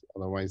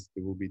 otherwise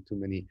there will be too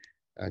many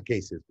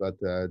cases. But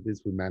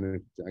this we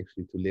managed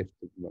actually to lift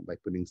by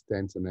putting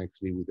stents and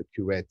actually with a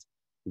curette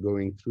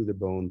going through the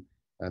bone,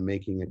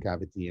 making a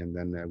cavity, and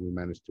then we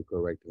managed to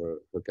correct her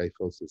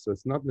kyphosis. So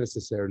it's not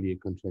necessarily a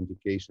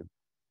contraindication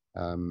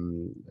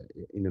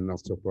in an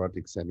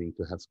osteoporotic setting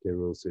to have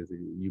sclerosis.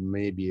 You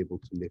may be able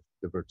to lift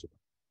the vertebra.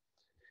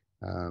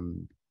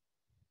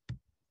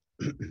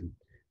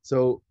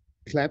 So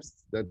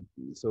CLEPS,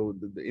 so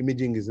the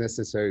imaging is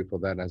necessary for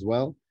that as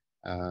well,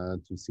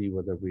 to see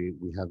whether we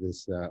have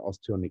this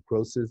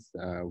osteonecrosis,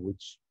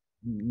 which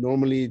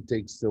normally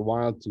takes a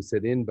while to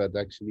set in, but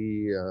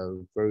actually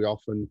very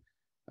often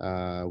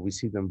we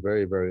see them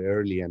very, very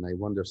early, and I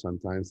wonder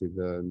sometimes if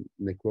the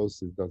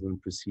necrosis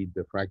doesn't precede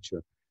the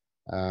fracture.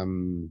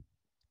 So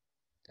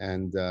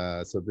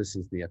this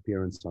is the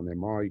appearance on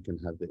MR. You can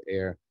have the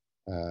air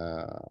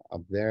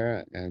up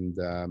there, and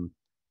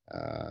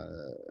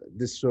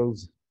this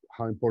shows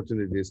how important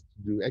it is to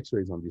do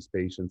x-rays on these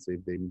patients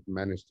if they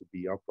manage to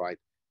be upright,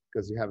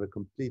 because you have a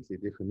completely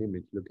different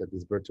image. Look at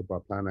this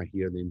vertebra plana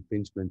here, the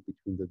impingement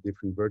between the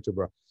different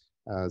vertebra.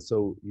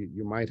 So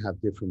you might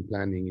have different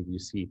planning if you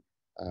see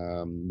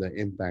the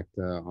impact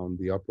on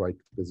the upright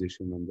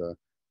position on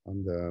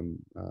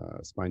the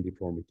spine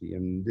deformity.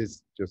 And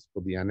this, just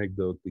for the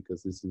anecdote,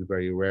 because this is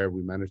very rare,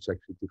 we managed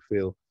actually to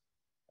fill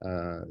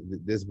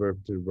this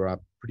vertebra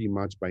pretty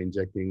much by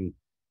injecting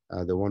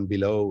the one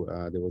below.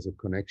 There was a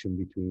connection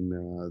between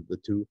the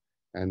two,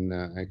 and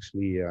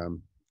actually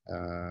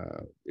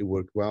it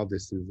worked well.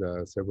 This is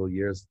several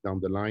years down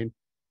the line,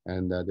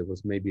 and there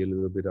was maybe a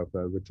little bit of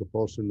a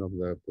retropulsion of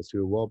the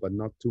posterior wall, but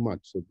not too much.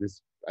 So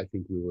this, I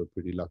think we were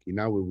pretty lucky.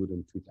 Now we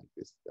wouldn't treat like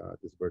this,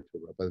 this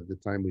vertebra, but at the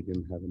time we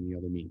didn't have any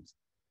other means.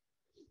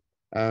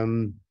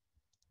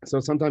 So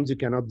sometimes you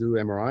cannot do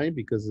MRI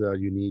because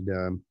you need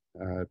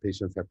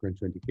patients have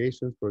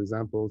contraindications, for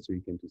example, so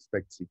you can do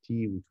SPECT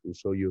CT, which will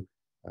show you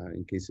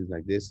in cases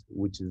like this,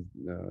 which is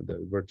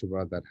the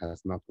vertebra that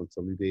has not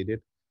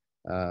consolidated.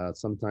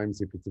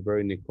 Sometimes if it's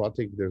very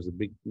necrotic, there's a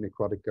big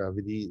necrotic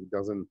cavity, it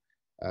doesn't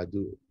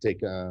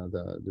take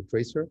the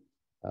tracer,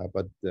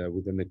 but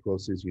with the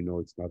necrosis, you know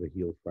it's not a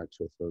healed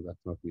fracture, so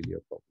that's not really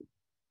a problem.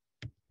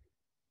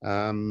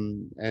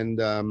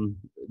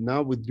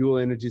 Now with dual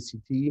energy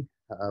CT,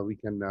 we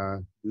can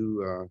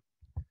do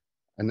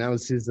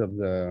analysis of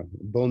the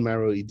bone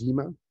marrow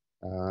edema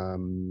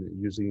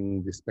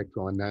using the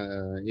spectral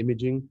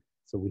imaging.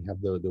 So we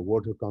have the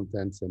water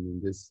contents, and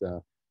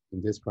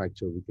in this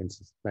fracture, we can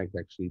suspect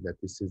actually that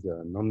this is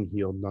a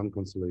non-healed,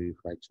 non-consolidated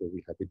fracture.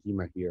 We have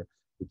edema here,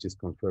 which is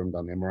confirmed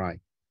on MRI.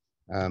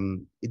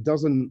 It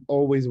doesn't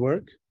always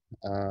work.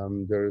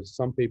 There are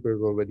some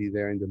papers already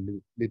there in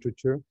the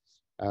literature,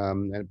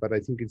 but I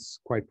think it's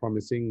quite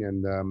promising,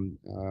 and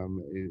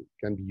it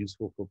can be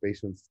useful for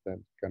patients that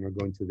cannot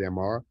go into the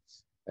MR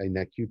in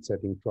acute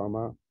setting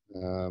trauma,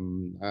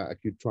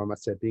 acute trauma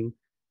setting.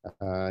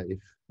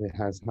 If it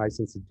has high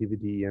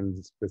sensitivity and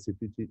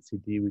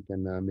specificity, we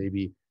can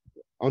maybe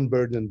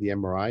unburden the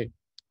MRI,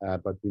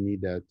 but we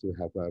need to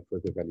have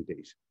further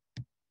validation.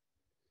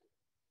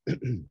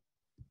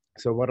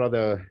 So what are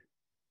the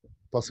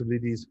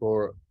possibilities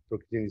for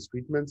percutaneous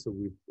treatment? So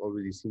we've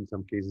already seen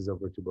some cases of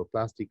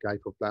vertebroplasty,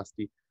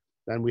 kyphoplasty.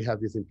 Then we have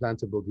these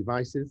implantable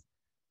devices,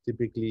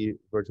 typically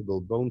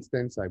vertebral bone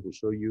stents. I will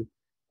show you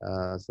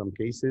some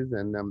cases.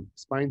 And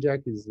spine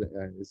jack is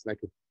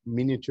like a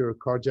miniature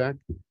car jack.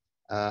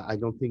 I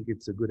don't think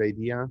it's a good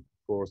idea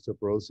for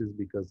osteoporosis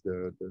because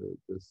the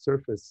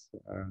surface,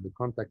 the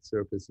contact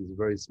surface is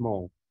very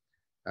small,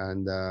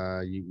 and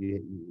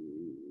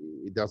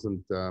it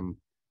doesn't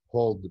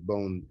hold the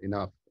bone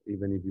enough,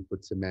 even if you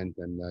put cement,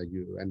 and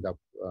you end up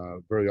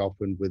very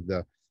often with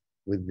the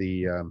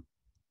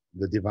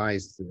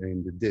device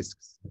in the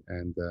discs,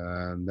 and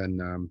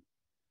then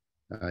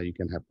you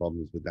can have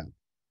problems with that.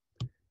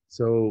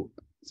 So,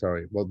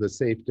 sorry, well, the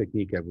safe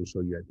technique I will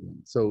show you at the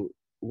end. So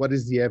what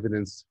is the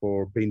evidence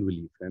for pain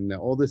relief? And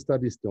all the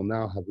studies till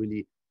now have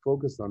really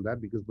focused on that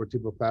because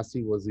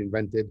vertebroplasty was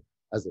invented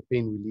as a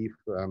pain relief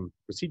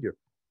procedure.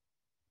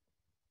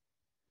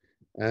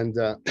 And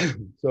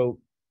so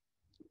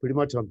pretty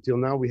much until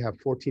now, we have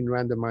 14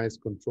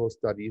 randomized control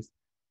studies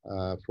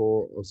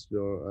for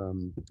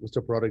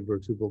osteoporotic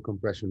vertebral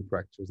compression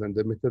fractures. And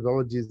the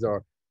methodologies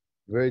are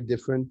very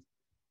different,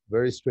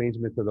 very strange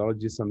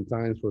methodologies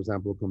sometimes, for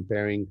example,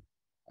 comparing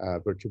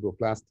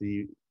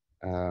vertebroplasty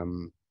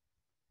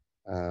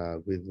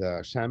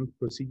with sham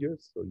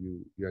procedures. So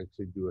you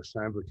actually do a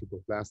sham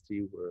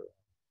vertebroplasty where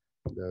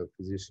the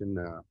physician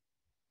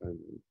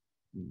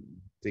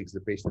takes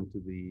the patient to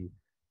the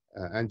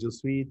angio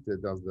suite,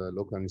 does the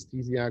local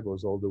anesthesia,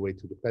 goes all the way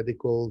to the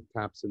pedicle,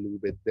 taps a little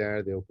bit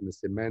there, they open the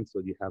cement, so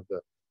you have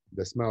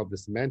the smell of the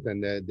cement,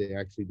 and they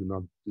actually do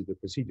not do the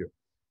procedure.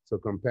 So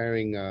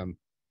comparing a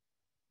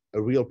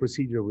real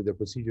procedure with a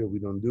procedure we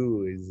don't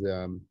do is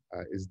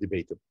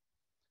debatable.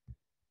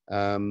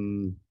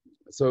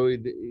 So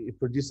it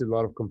produces a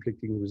lot of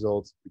conflicting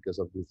results because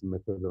of these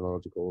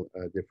methodological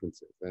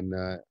differences. And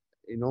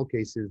in all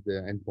cases,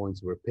 the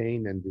endpoints were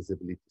pain and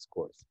disability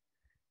scores.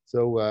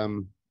 So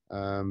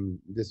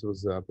this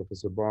was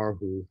Professor Barr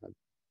who had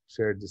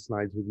shared the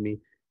slides with me.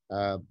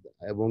 I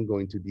won't go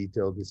into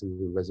detail. This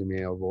is a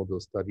resume of all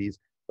those studies.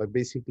 But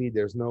basically,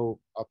 there's no,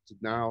 up to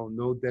now,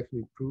 no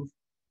definite proof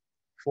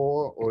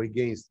for or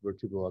against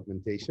vertebral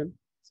augmentation,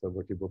 so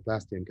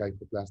vertebroplasty and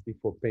kyphoplasty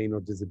for pain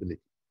or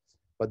disability.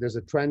 But there's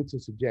a trend to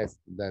suggest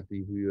that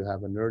if you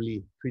have an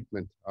early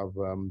treatment of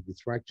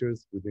these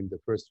fractures within the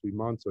first 3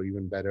 months, or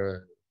even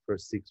better,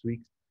 first 6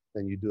 weeks,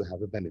 then you do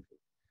have a benefit.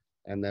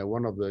 And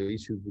one of the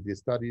issues with these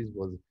studies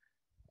was,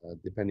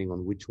 depending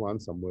on which one,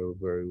 some were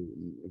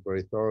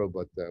very thorough,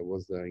 but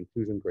was the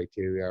inclusion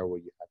criteria where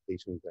you had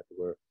patients that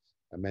were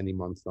many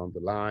months down the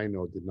line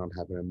or did not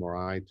have an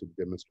MRI to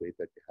demonstrate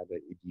that you had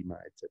an edema,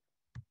 etc.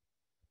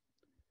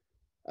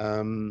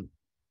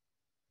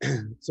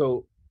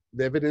 So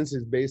the evidence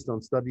is based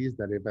on studies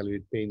that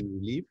evaluate pain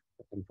relief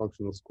and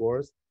functional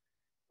scores.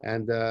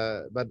 And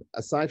but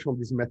aside from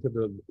these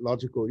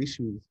methodological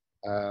issues,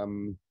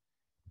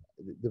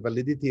 the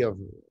validity of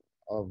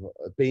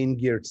a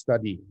pain-geared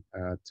study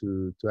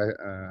to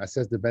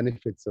assess the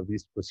benefits of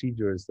these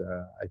procedures,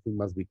 I think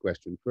must be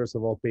questioned. First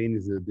of all, pain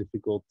is a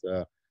difficult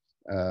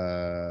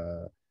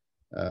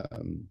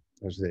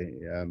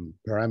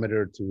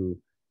parameter to,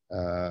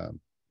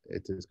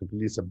 it is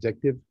completely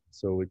subjective,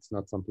 so it's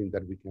not something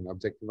that we can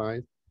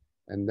objectivize.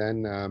 And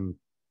then,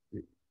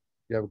 you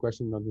have a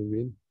question, Dr.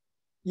 Millan?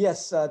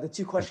 Yes, the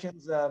two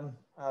questions.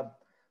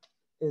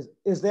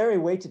 Is there a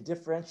way to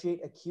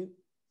differentiate acute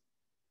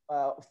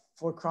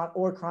for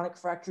chronic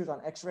fractures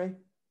on X-ray?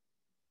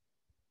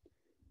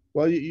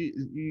 Well,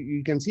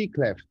 you can see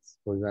clefts,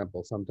 for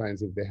example.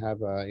 Sometimes if they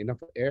have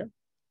enough air,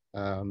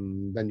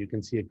 then you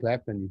can see a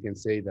cleft and you can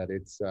say that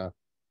it's,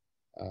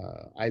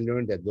 I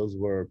learned that those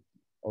were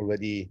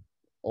already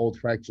old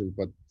fractures,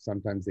 but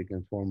sometimes they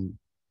can form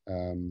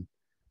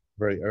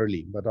very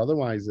early. But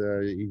otherwise,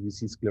 if you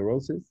see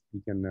sclerosis,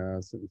 you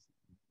can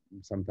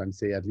sometimes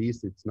say at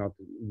least it's not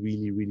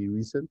really, really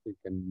recent. It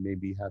can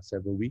maybe have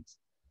several weeks.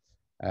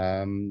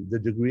 The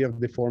degree of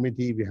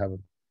deformity, if you have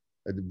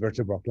a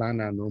vertebra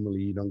plana,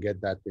 normally you don't get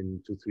that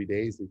in 2-3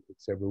 days. It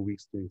takes several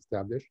weeks to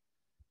establish.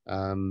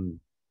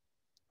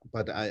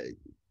 But I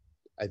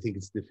think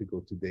it's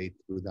difficult to date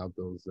without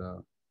those,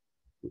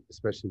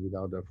 especially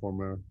without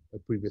a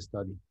previous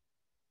study.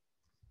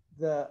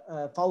 The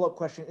follow-up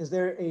question, is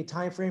there a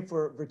time frame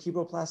for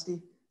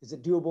vertebroplasty? Is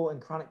it doable in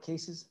chronic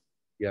cases?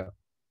 Yeah,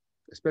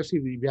 especially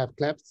if you have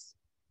clefts.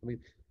 I mean,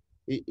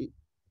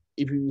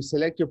 if you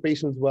select your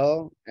patients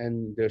well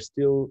and there's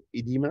still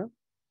edema,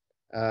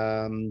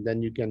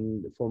 then you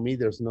can, for me,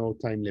 there's no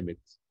time limit.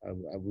 I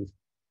would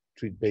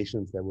treat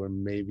patients that were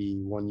maybe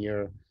 1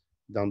 year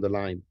down the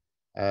line.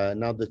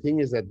 Now, the thing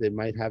is that they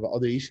might have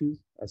other issues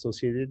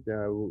associated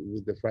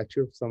with the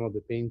fracture. Some of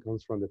the pain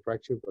comes from the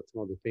fracture, but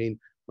some of the pain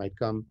might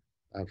come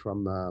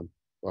from,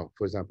 well,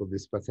 for example,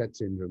 these facet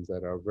syndromes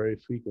that are very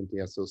frequently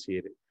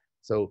associated.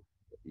 So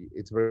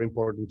it's very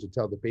important to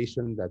tell the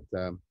patient that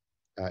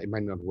it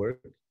might not work.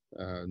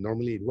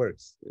 Normally it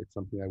works. It's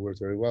something that works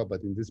very well,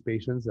 but in these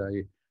patients,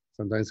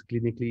 sometimes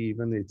clinically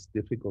even it's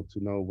difficult to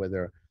know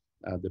whether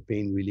the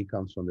pain really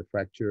comes from the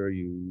fracture.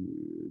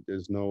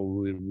 There's no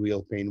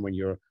real pain when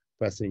you're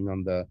pressing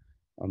on the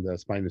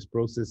spinous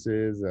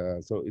processes.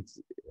 So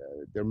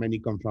there are many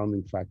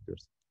confounding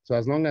factors. So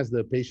as long as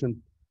the patient,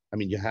 I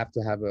mean, you have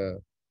to have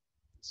a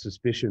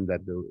suspicion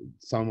that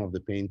some of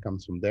the pain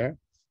comes from there,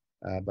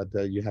 but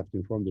you have to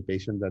inform the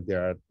patient that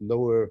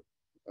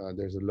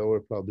there's a lower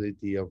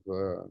probability of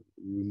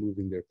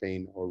removing their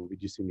pain or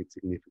reducing it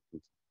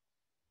significantly.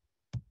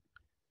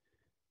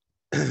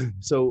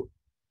 So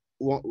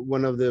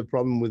one of the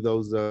problems with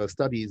those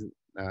studies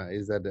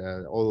is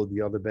that all of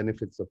the other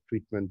benefits of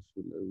treatment,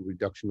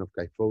 reduction of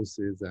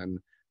kyphosis and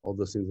all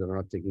those things are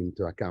not taken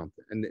into account.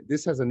 And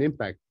this has an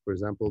impact. For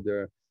example,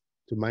 there are,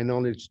 to my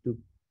knowledge,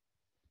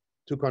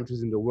 two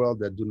countries in the world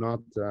that do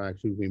not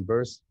actually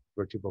reimburse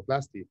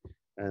vertebroplasty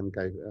and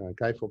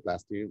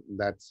kyphoplasty.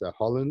 That's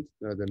Holland,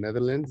 the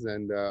Netherlands,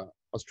 and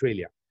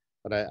Australia.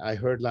 But I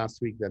heard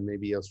last week that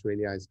maybe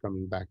Australia is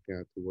coming back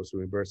towards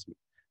reimbursement.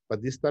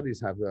 But these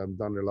studies have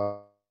done a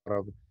lot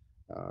of,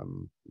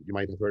 you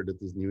might have heard of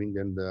this New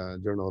England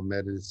Journal of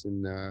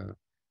Medicine.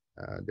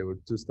 There were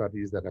 2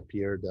 studies that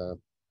appeared in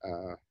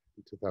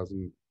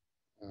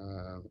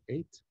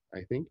 2008,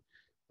 I think.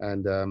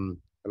 And a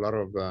lot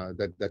of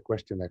that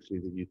question actually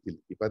the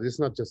utility, but it's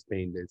not just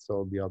pain, it's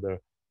all the other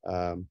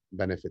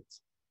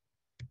benefits.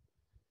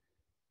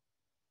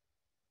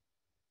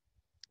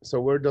 So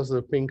where does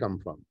the pain come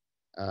from?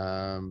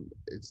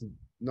 It's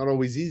not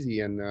always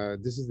easy. And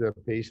this is a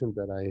patient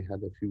that I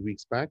had a few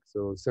weeks back.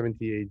 So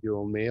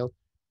 78-year-old male,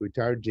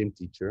 retired gym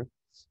teacher,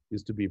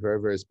 used to be very,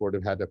 very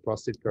sportive, had a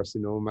prostate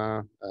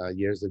carcinoma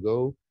years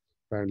ago,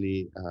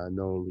 apparently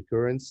no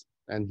recurrence.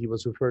 And he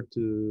was referred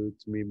to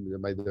me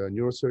by the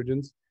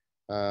neurosurgeons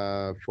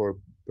for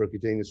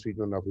percutaneous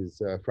treatment of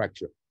his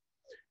fracture.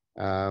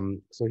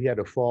 So he had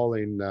a fall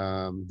in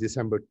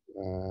December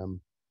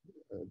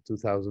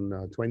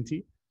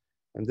 2020.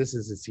 And this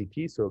is a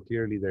CT, so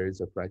clearly there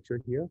is a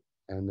fracture here.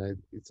 And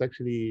it's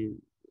actually,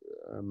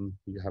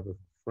 you have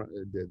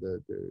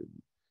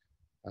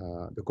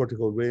the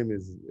cortical rim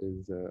is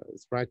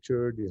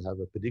fractured. You have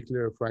a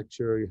pedicular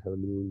fracture. You have a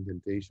little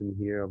indentation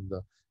here of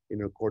the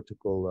inner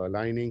cortical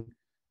lining.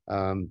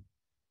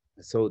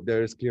 So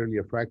there is clearly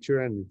a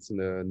fracture, and it's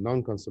a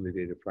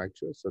non-consolidated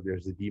fracture. So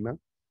there's edema.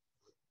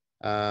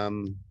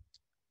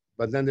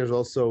 But then there's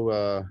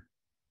also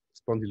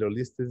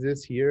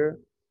spondylolisthesis here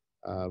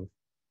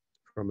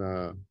from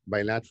a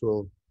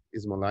bilateral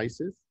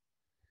ismolysis.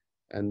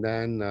 And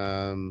then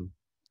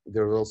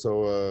there's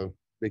also a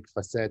big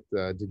facet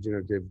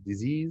degenerative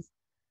disease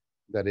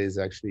that is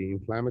actually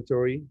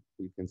inflammatory.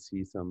 You can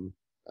see some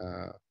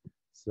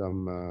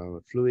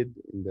fluid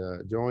in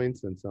the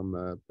joints and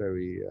some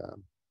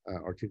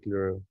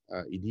peri-articular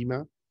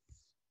edema.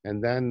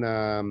 And then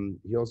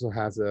he also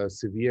has a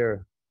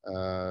severe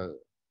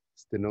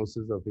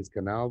stenosis of his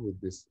canal with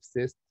this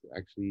cyst,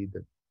 actually,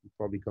 that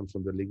probably comes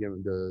from the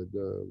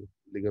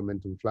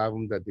ligamentum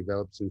flavum that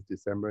developed since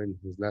December in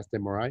his last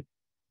MRI.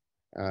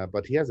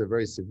 But he has a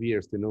very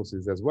severe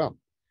stenosis as well.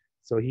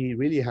 So he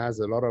really has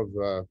a lot of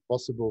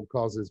possible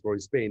causes for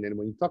his pain. And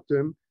when you talk to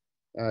him,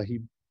 he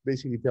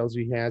basically tells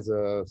you he has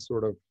a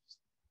sort of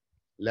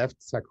left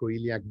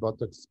sacroiliac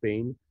buttocks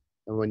pain.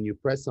 And when you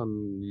press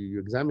on, you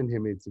examine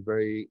him, it's a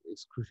very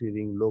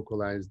excruciating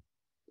localized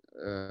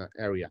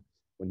area.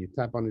 When you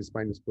tap on his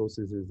spinous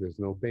processes, there's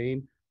no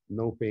pain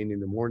in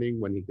the morning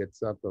when he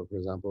gets up. For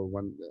example,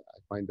 I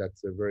find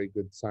that's a very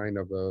good sign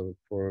of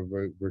for a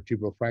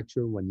vertebral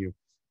fracture. When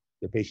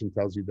the patient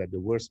tells you that the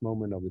worst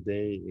moment of the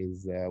day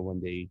is when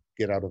they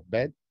get out of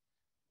bed.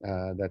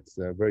 That's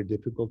very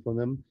difficult for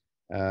them.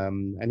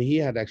 And he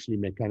had actually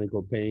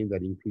mechanical pain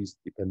that increased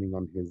depending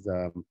on his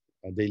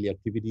daily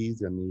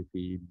activities. And if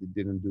he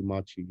didn't do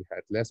much, he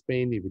had less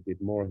pain. If he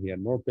did more, he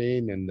had more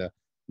pain, and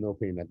no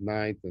pain at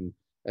night. And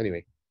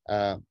anyway,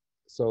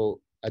 so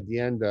at the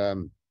end,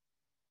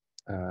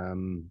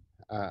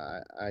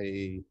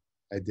 I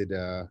did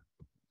a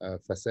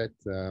facet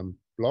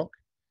block,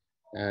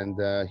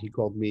 and he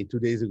called me 2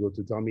 days ago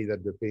to tell me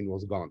that the pain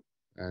was gone.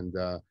 And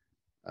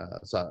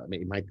so I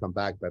mean, it might come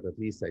back, but at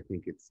least I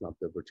think it's not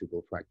the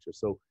vertebral fracture.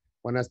 So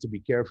one has to be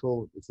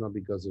careful. It's not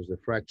because there's a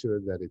fracture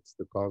that it's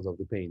the cause of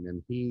the pain.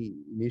 And he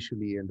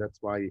initially, and that's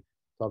why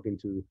talking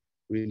to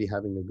really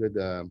having a good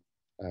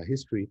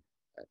history,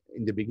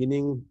 in the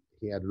beginning,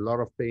 he had a lot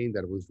of pain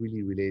that was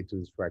really related to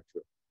his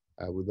fracture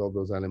with all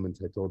those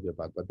elements I told you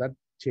about. But that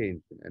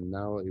changed, and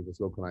now it was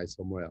localized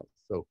somewhere else.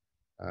 So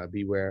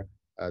beware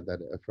that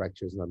a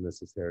fracture is not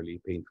necessarily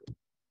painful,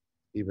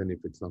 even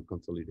if it's not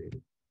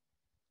consolidated.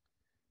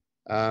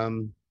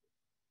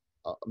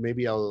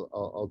 Maybe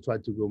I'll try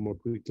to go more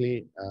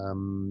quickly.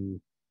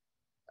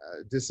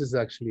 This is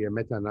actually a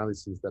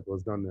meta-analysis that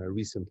was done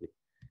recently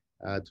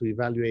to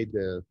evaluate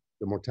the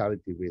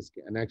mortality risk.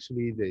 And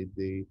actually,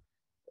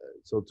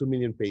 so 2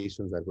 million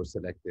patients that were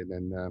selected,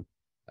 and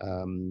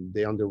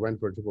they underwent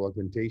vertebral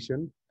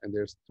augmentation, and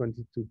there's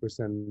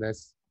 22%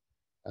 less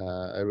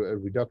a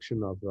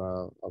reduction of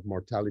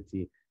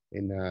mortality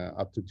in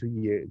up to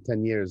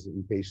 10 years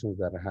in patients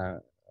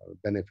that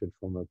benefit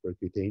from a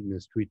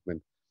percutaneous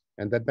treatment.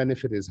 And that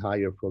benefit is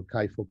higher for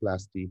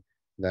kyphoplasty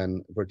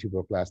than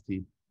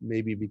vertebroplasty,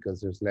 maybe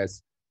because there's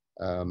less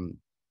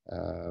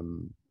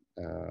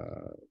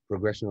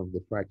progression of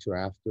the fracture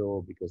after,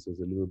 or because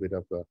there's a little bit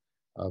of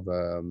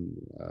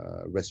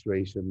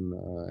restoration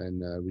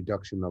and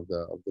reduction of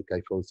the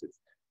kyphosis.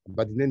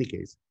 But in any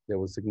case, there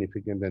was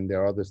significant, and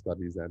there are other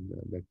studies that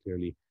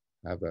clearly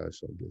have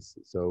shown this.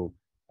 So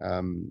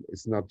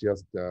it's not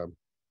just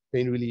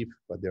pain relief,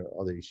 but there are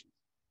other issues.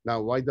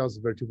 Now, why does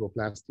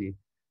vertebroplasty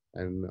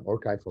or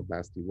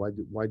kyphoplasty,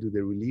 why do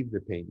they relieve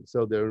the pain?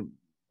 So there are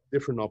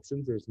different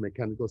options. There's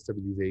mechanical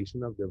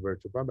stabilization of the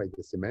vertebra by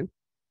the cement,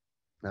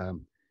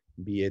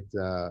 be it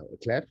a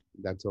cleft,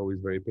 that's always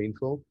very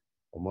painful,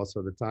 or most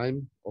of the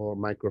time, or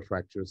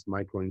microfractures,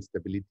 micro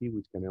instability,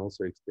 which can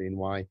also explain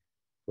why,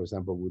 for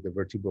example, with the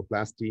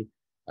vertebroplasty,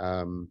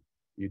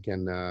 you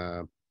can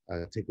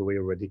take away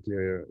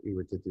radicular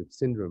irritative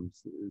syndrome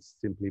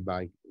simply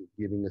by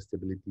giving a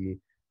stability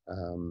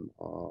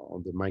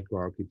on the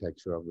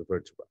microarchitecture of the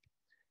vertebra.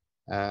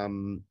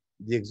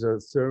 The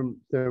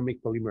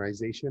exothermic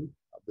polymerization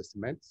of the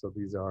cement, so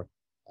these are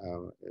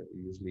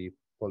usually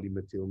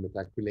polymethyl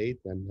methacrylate,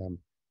 and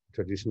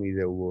traditionally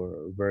they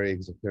were very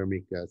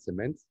exothermic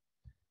cements.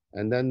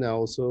 And then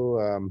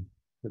also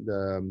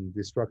the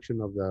destruction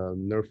of the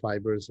nerve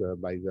fibers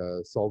by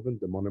the solvent,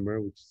 the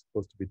monomer, which is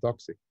supposed to be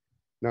toxic.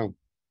 Now,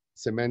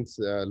 cements,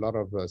 a lot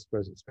of,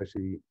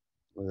 especially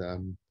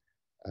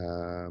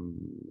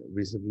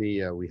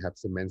Recently, we have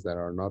cements that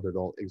are not at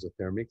all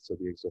exothermic, so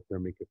the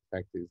exothermic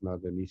effect is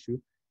not an issue.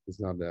 It's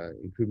not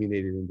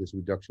incriminated in this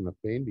reduction of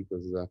pain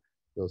because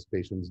those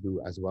patients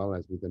do as well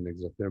as with an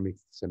exothermic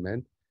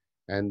cement.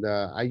 And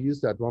I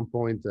used at one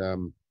point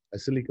a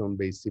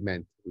silicone-based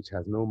cement, which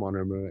has no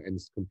monomer and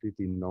is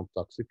completely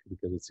non-toxic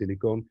because it's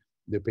silicone.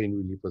 The pain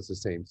relief was the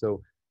same.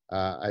 So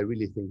I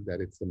really think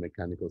that it's the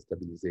mechanical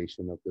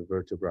stabilization of the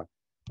vertebra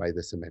by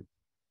the cement.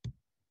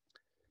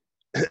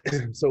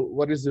 So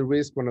what is the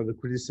risk? One of the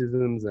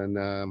criticisms,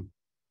 and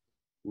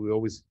we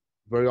always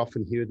very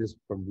often hear this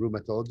from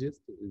rheumatologists,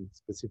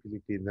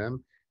 specifically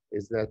them,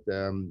 is that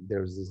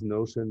there's this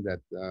notion that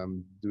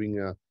doing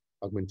a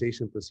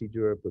augmentation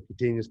procedure,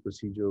 percutaneous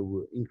procedure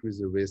will increase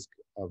the risk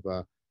of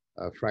a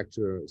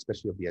fracture,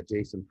 especially of the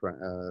adjacent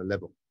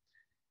level.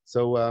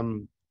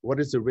 So what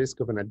is the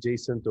risk of an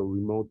adjacent or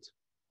remote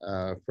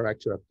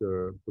fracture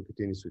after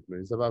percutaneous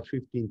treatment? It's about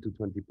 15 to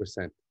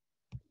 20%.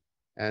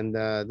 And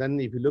then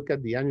if you look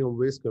at the annual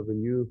risk of a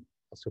new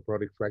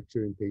osteoporotic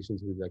fracture in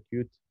patients with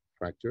acute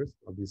fractures,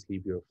 obviously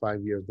if you're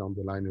 5 years down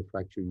the line of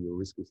fracture, your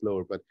risk is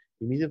lower, but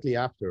immediately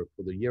after,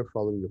 for the year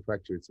following the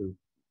fracture, it's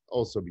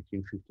also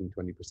between 15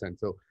 to 20%.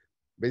 So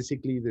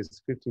basically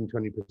this 15 to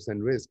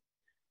 20% risk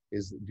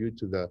is due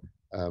to the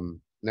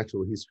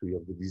natural history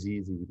of the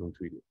disease if you don't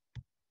treat it.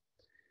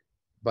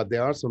 But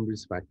there are some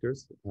risk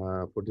factors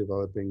for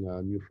developing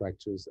new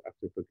fractures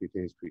after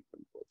percutaneous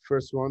treatment.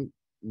 First one,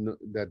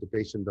 that the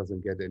patient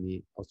doesn't get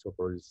any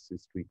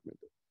osteoporosis treatment.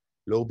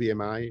 Low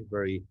BMI,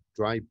 very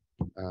dry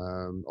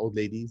old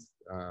ladies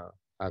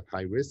have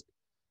high risk.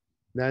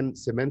 Then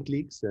cement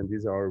leaks, and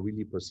these are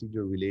really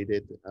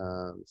procedure-related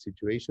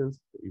situations.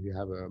 If you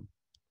have a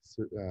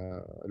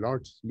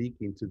large leak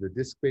into the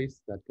disc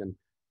space, that can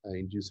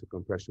induce a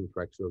compression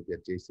fracture of the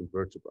adjacent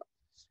vertebra.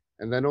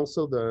 And then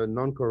also the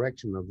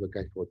non-correction of the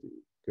kyphotic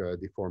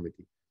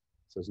deformity.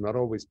 So it's not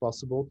always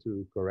possible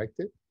to correct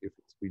it if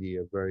it's really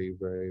a very,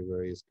 very,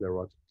 very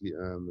sclerotic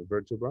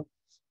vertebra,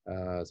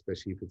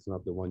 especially if it's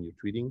not the one you're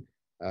treating.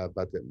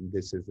 But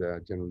this is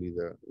generally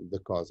the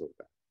cause of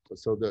that.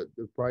 So the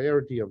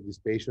priority of these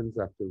patients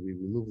after we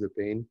remove the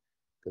pain,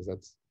 because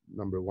that's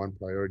number one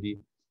priority,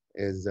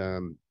 is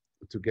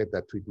to get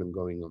that treatment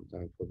going on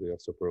for the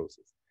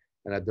osteoporosis.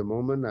 And at the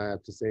moment, I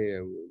have to say,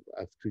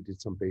 I've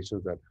treated some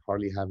patients that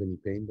hardly have any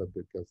pain, but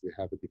because they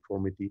have a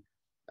deformity,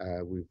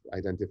 we've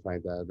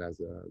identified that as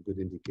a good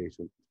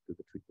indication to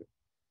the treatment.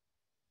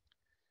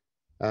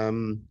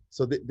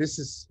 So this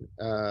is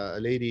a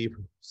lady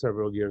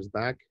several years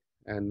back,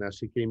 and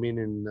she came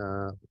in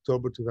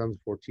October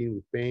 2014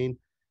 with pain.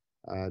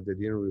 They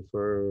didn't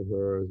refer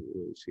her,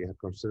 she had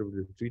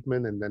conservative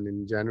treatment, and then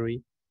in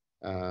January,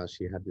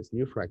 she had this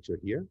new fracture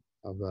here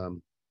of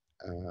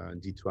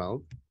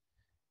D12.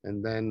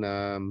 And then,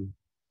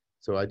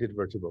 so I did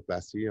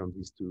vertebroplasty on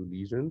these two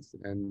lesions,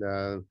 and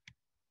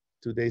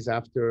 2 days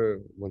after,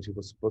 when she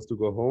was supposed to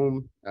go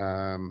home,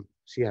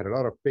 she had a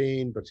lot of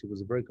pain, but she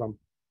was a very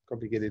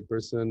complicated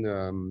person,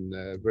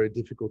 very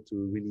difficult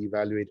to really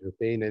evaluate her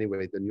pain.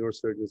 Anyway, the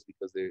neurosurgeons,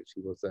 because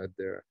she was at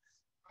their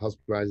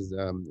hospitalized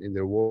in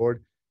their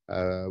ward,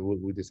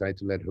 we decided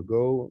to let her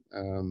go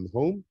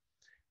home.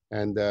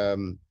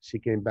 And she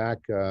came back,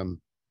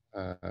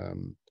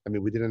 I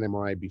mean, we did an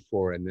MRI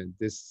before, and then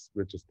this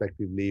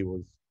retrospectively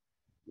was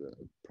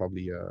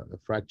probably a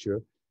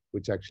fracture,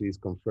 which actually is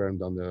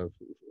confirmed on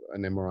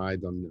an MRI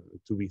done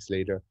 2 weeks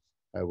later,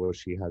 where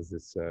she has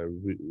this,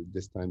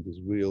 this time, this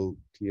real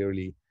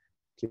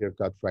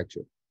clear-cut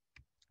fracture.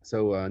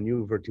 So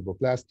new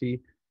vertebroplasty,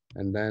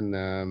 and then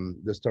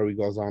the story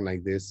goes on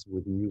like this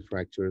with new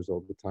fractures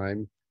all the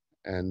time.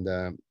 And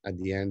at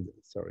the end,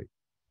 sorry,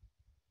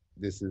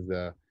 this is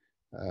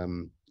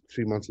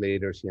 3 months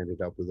later, she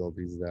ended up with all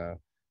these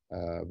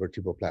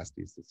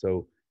vertebroplasties.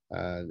 So,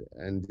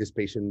 and this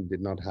patient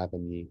did not have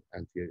any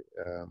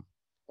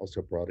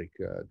osteoporotic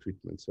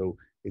treatment. So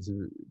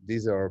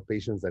these are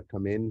patients that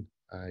come in.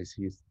 I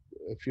see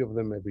a few of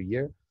them every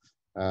year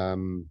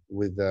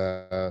with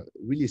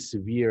really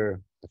severe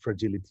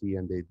fragility,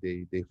 and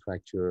they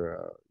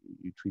fracture.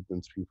 You treat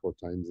them 3-4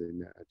 times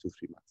in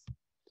 2-3 months.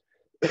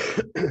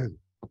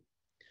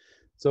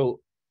 So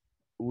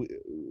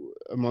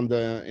among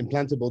the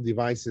implantable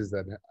devices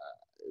that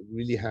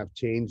really have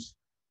changed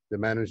the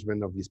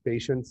management of these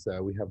patients,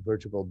 we have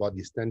vertebral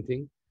body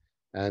stenting.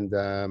 And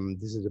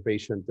this is a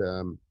patient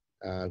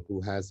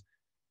who has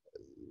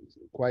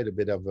quite a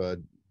bit of a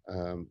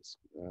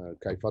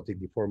kyphotic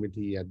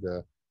deformity at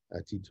the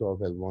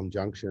T12L1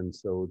 junction.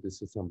 So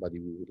this is somebody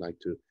we would like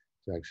to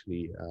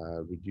actually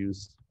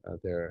reduce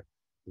their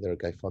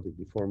kyphotic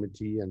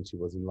deformity, and she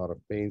was in a lot of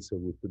pain, so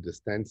we put the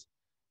stents.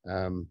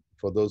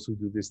 For those who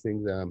do these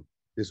things,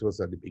 this was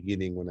at the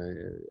beginning when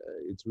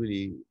it's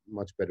really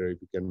much better if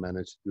you can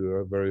manage to do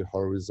a very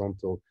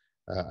horizontal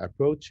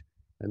approach.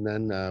 And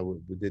then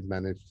we did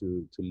manage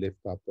to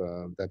lift up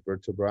that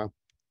vertebra,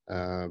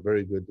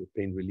 very good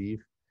pain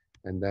relief.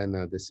 And then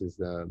this is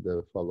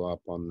the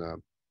follow-up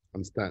on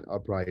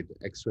upright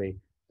X-ray.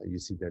 You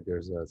see that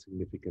there's a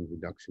significant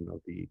reduction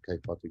of the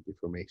kyphotic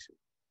deformation.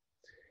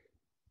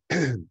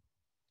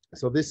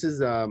 So this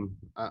is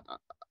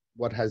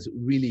what has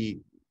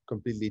really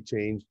completely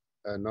changed,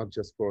 not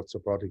just for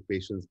osteoporotic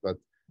patients, but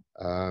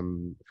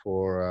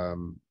for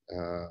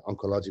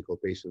oncological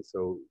patients.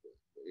 So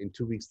in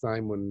 2 weeks'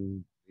 time,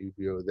 when if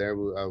you're there,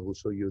 I will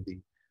show you the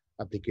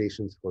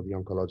applications for the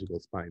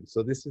oncological spine.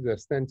 So this is a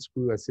stent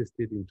screw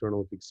assisted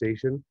internal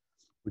fixation,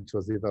 which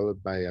was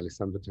developed by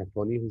Alessandro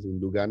Ciaffoni, who's in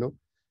Lugano.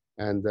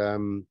 And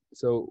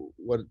so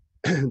what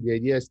the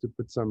idea is to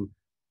put some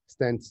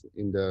stents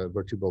in the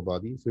vertebral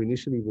body. So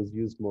initially it was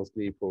used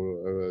mostly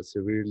for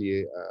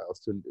severe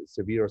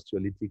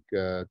osteolytic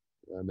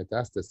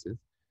metastasis.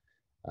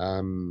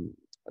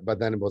 But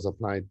then it was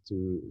applied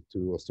to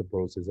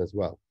osteoporosis as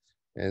well.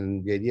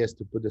 And the idea is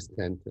to put a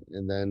stent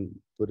and then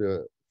put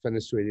a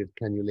fenestrated,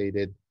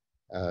 cannulated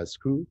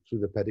screw through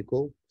the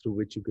pedicle, through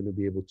which you're going to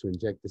be able to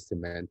inject the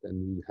cement,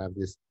 and you have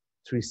this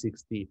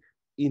 360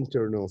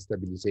 internal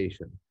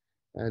stabilization.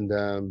 And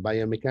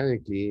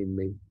biomechanically, it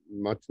made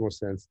much more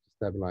sense to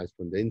stabilize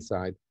from the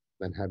inside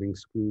than having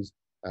screws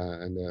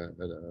and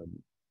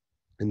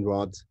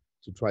rods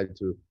to try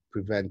to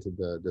prevent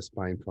the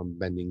spine from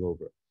bending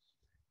over.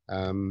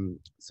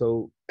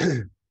 So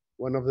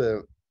one of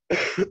the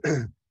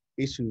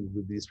issues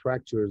with these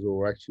fractures,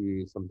 or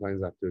actually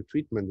sometimes after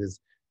treatment,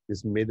 is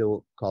this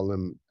middle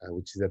column,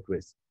 which is at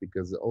risk,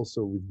 because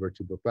also with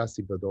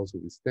vertebroplasty, but also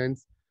with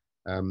stents,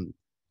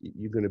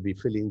 you're going to be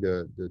filling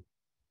the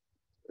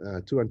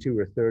two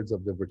anterior thirds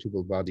of the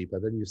vertebral body,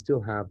 but then you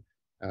still have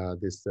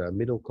this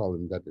middle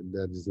column that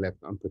is left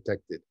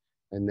unprotected.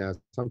 And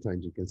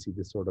sometimes you can see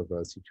this sort of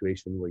a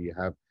situation where you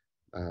have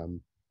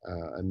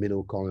a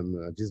middle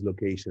column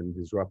dislocation,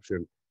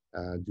 disruption,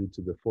 due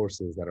to the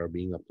forces that are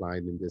being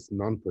applied in this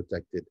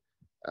non-protected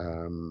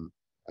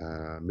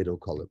middle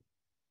column.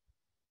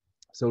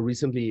 So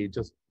recently,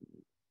 just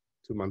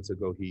 2 months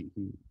ago,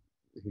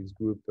 his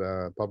group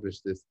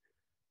published this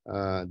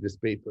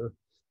paper.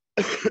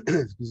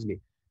 Excuse me.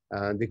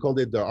 They called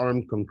it the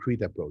armed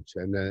concrete approach,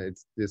 and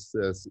it's this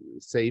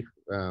safe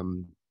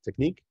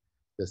technique,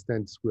 the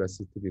stent screw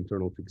assisted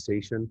internal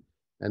fixation,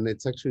 and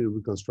it's actually a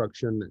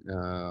reconstruction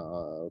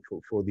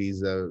for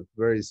these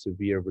very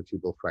severe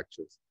vertebral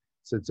fractures.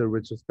 So it's a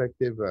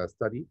retrospective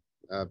study,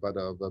 but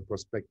of a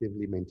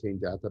prospectively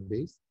maintained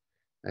database.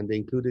 And they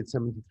included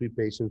 73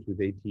 patients with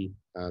 80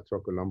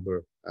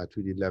 thoracolumbar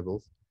treated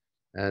levels.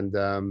 And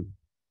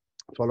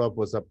follow-up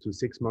was up to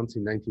 6 months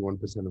in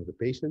 91% of the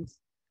patients.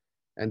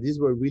 And these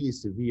were really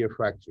severe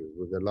fractures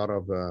with a lot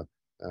of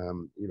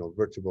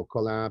vertebral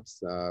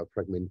collapse,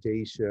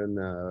 fragmentation.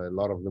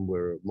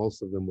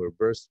 Most of them were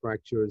burst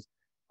fractures,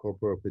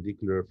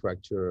 corporopedicular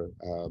fracture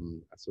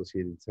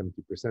associated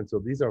 70%. So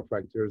these are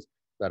fractures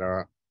that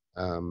are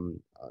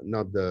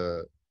not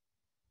the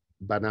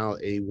banal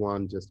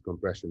A1 just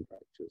compression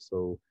fractures.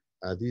 So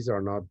these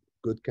are not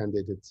good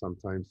candidates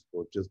sometimes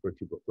for just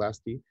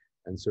vertebroplasty,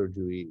 and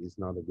surgery is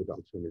not a good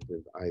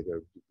alternative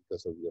either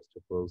because of the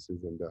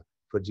osteoporosis and the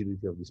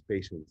fragility of these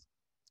patients.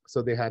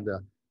 So they had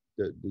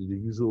the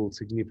usual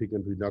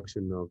significant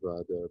reduction of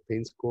the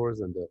pain scores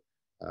and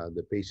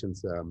the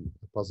patient's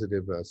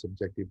positive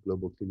subjective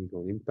global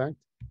clinical impact.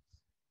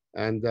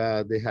 And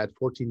they had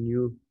 14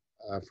 new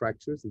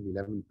fractures in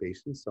 11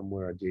 patients. Some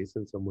were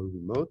adjacent, some were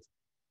remote.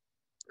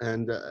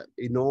 And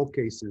in all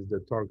cases, the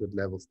target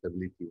level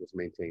stability was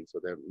maintained. So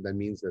that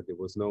means that there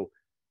was no,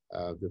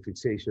 the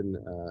fixation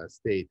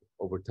stayed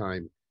over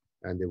time,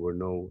 and there were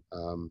no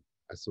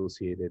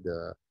associated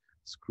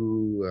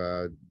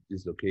screw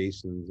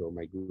dislocations or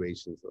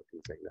migrations or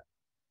things like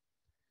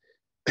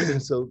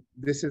that. So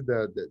this is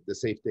the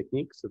safe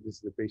technique. So this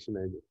is the patient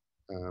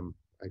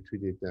I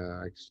treated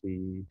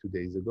actually 2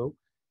 days ago.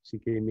 She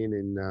came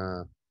in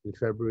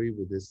February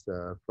with this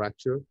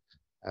fracture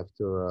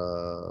after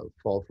a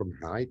fall from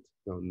height,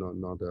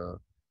 not a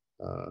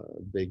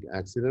big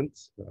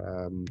accident.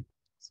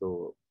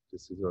 So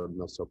this is an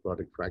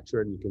osteoporotic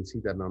fracture, and you can see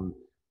that on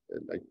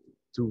like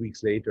 2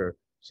 weeks later,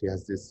 she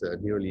has this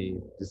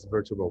this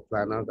vertebral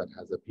plana that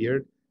has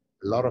appeared,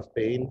 a lot of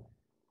pain,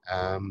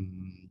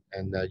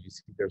 and you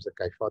see there's a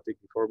kyphotic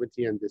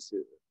deformity, and this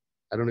is,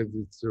 I don't know if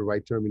it's the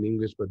right term in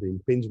English, but the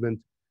impingement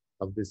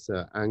of this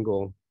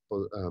angle,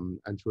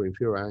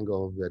 anterior-inferior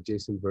angle of the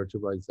adjacent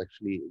vertebra is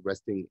actually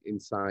resting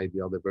inside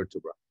the other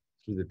vertebra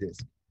through the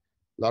disc.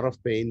 A lot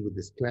of pain with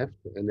this cleft,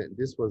 and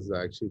this was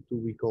actually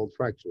 2-week-old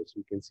fracture. So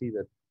you can see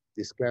that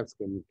these clefts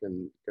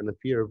can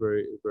appear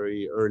very,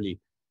 very early.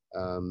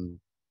 And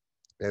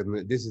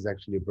this is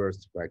actually a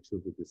burst fracture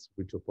with this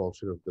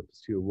retropulsion of the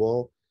posterior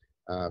wall,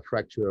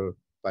 fracture,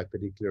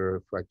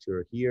 bipedicular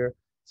fracture here.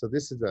 So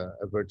this is a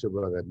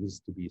vertebra that needs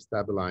to be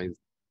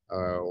stabilized,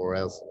 or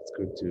else it's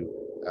good to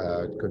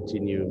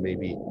continue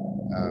maybe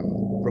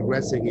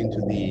progressing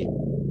into the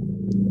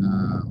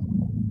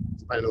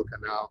spinal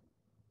canal.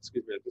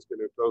 Excuse me, I'm just going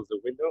to close the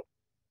window.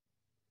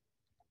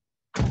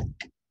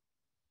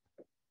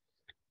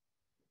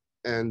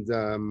 And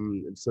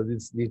so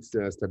this needs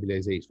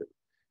stabilization.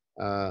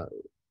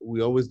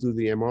 We always do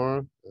the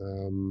MR,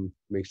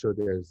 make sure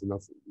there's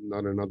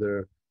not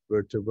another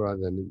vertebra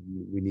that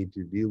we need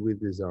to deal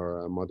with. These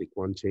are modic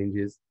 1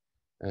 changes.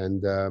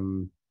 And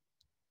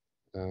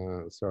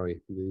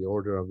sorry, the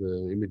order of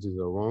the images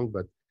are wrong,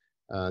 but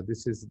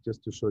this is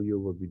just to show you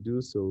what we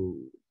do. So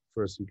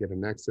first you get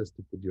an access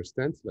to put your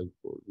stents, like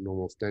for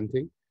normal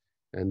stenting.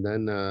 And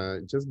then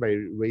just by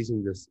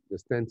raising the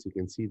stents, you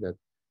can see that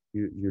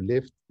you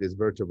lift this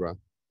vertebra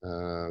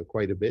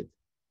quite a bit.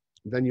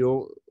 Then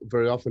you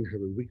very often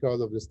have a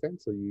recoil of the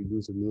stent, so you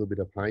lose a little bit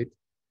of height.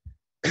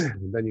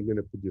 And then you're going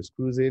to put your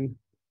screws in.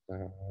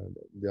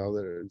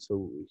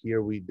 So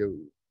here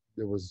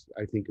there was,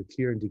 I think, a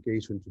clear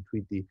indication to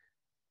treat the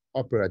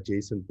upper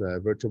adjacent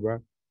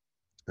vertebra,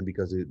 and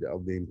because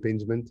of the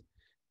impingement.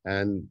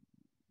 And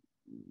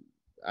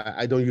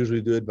I don't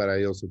usually do it, but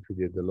I also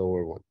treated the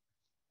lower one.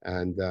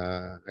 And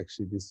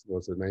actually, this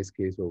was a nice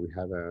case where we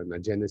have an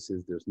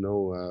agenesis. There's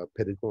no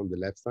pedicle on the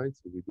left side,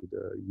 so we did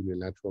a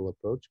unilateral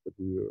approach, but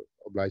we were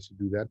obliged to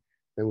do that.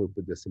 Then we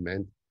put the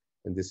cement,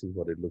 and this is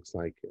what it looks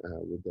like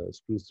with the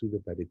screws through the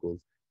pedicles.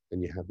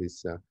 And you have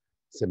this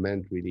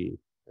cement really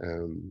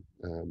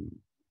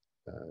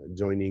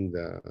joining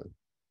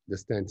the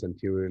stents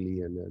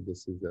anteriorly, and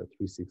this is a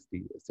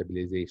 360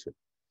 stabilization.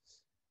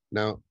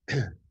 Now,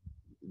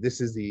 this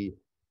is the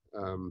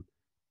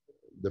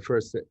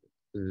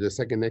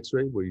second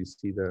X-ray where you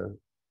see the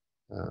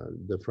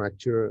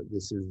fracture.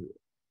 This is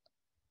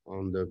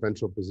on the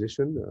ventral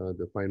position,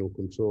 the final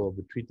control of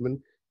the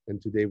treatment.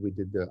 And today we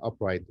did the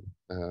upright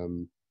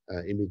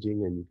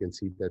imaging, and you can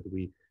see that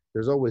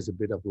there's always a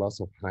bit of loss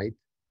of height,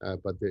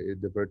 but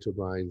the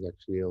vertebra is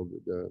actually,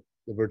 the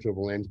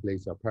vertebral end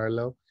plates are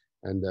parallel,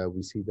 and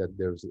we see that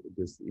there's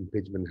this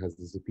impingement has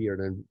disappeared.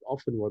 And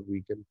often what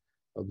we can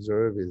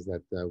observe is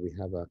that we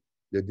have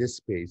the disc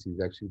space is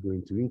actually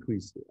going to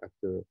increase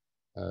after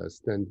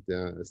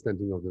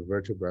stenting of the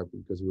vertebra,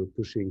 because we're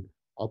pushing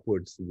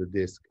upwards the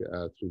disc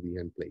through the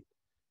end plate.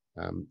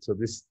 So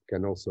this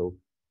can also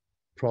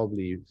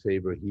probably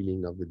favor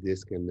healing of the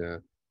disc and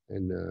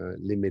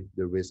limit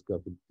the risk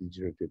of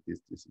degenerative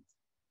disc disease.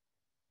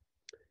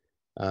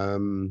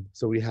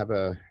 So we have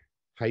a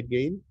height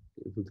gain.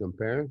 If we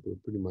compare, we're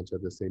pretty much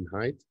at the same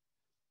height.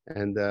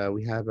 And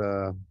we have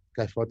a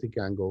kyphotic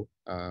angle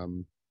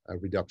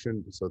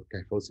reduction. So the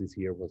kyphosis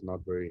here was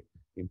not very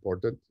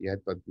important yet,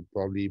 but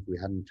probably if we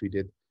hadn't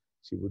treated,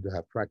 she would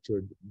have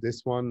fractured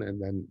this one,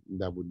 and then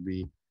that would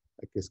be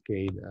a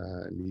cascade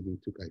leading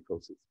to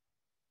kyphosis.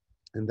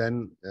 And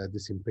then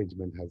this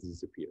impingement has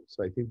disappeared.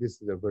 So I think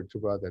this is a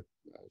vertebra that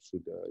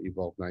should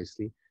evolve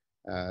nicely.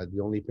 The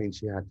only pain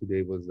she had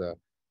today was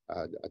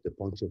at the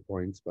puncture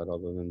points, but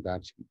other than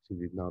that, she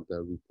did not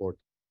report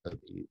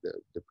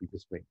the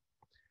previous pain.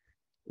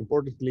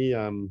 Importantly,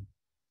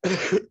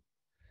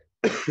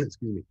 excuse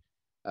me,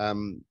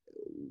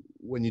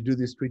 when you do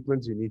these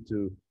treatments, you need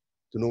to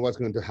know what's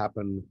going to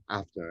happen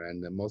after,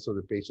 and most of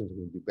the patients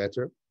will be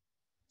better.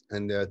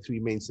 And there are three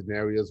main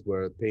scenarios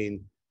where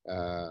pain,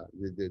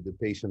 the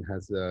patient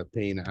has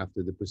pain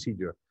after the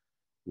procedure.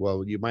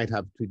 Well, you might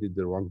have treated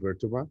the wrong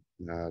vertebra,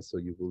 so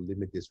you will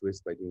limit this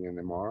risk by doing an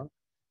MR,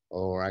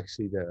 or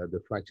actually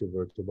the fractured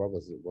vertebra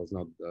was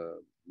not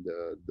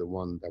the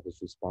one that was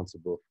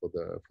responsible for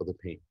the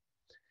pain.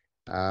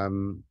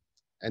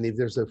 And if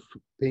there's a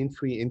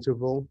pain-free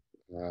interval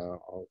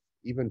of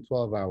even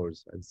 12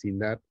 hours, I've seen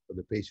that for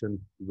the patient.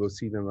 You go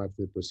see them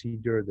after the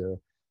procedure.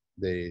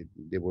 They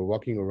were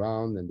walking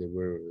around and they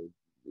were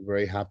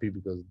very happy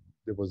because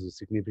there was a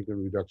significant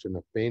reduction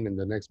of pain. And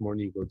the next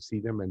morning you go see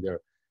them and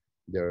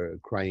they're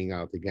crying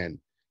out again.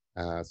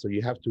 So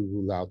you have to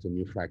rule out a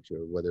new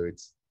fracture, whether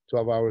it's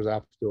 12 hours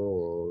after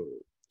or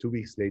 2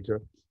 weeks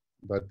later.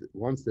 But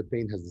once the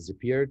pain has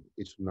disappeared,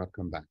 it should not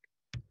come back.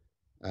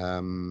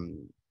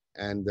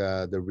 And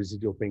the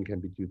residual pain can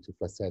be due to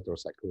facet or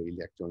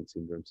sacroiliac joint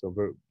syndrome. So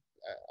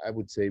I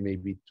would say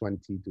maybe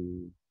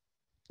 20%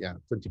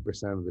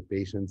 of the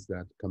patients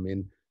that come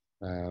in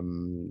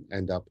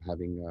end up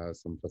having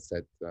some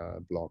facet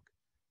block.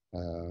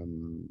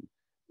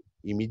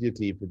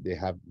 Immediately, if they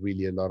have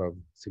really a lot of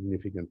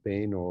significant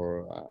pain,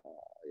 or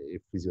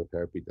if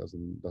physiotherapy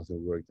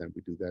doesn't work, then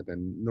we do that.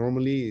 And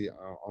normally,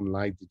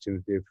 unlike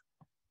degenerative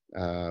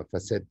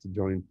facet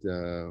joint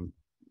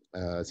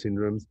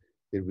syndromes,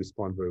 they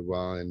respond very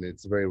well, and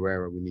it's very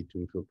rare we need to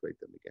infiltrate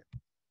them again.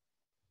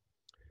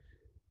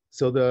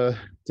 So the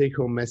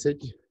take-home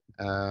message,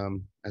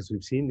 as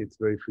we've seen, it's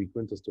very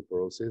frequent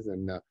osteoporosis,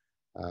 and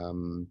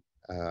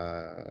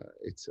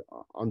it's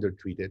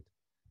undertreated.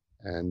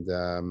 And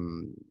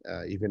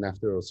even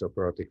after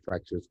osteoporotic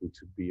fractures,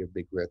 which would be a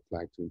big red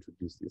flag to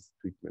introduce this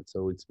treatment.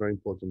 So it's very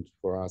important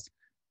for us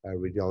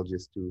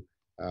radiologists to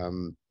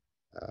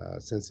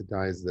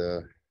sensitize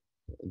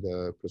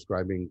the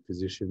prescribing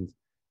physicians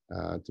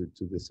to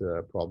this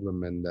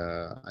problem. And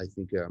I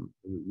think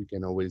we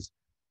can always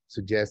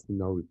suggest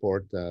in our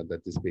report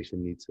that this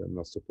patient needs an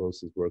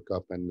osteoporosis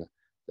workup, and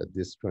that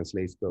this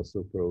translates to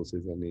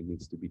osteoporosis and it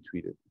needs to be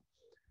treated.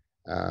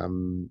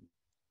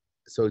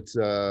 So it's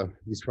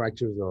these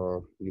fractures are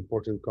an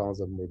important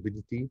cause of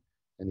morbidity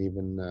and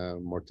even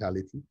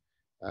mortality.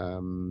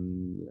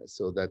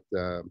 So that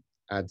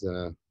adds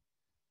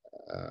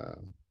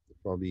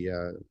probably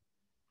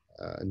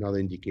another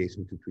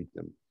indication to treat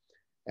them.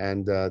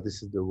 And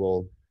this is the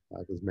role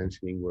I was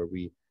mentioning, where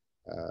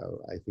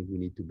I think we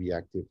need to be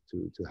active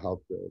to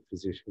help the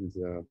physicians,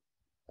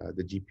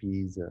 the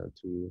GPs,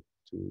 to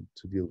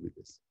deal with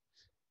this.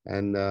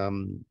 And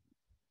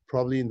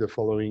probably in the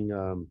following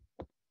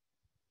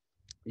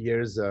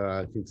years,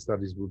 I think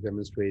studies will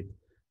demonstrate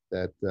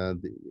that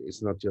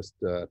it's not just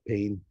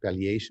pain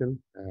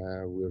palliation.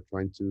 We're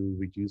trying to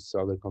reduce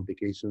other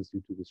complications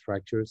due to these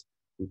fractures,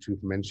 which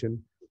we've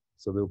mentioned.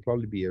 So there will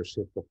probably be a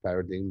shift of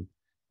paradigm,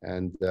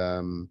 and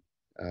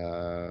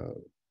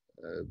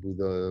with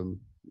the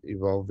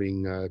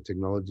evolving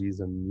technologies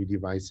and new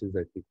devices,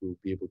 I think we'll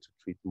be able to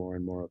treat more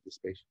and more of these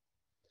patients.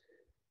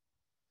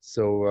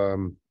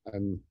 So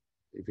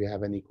if you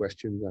have any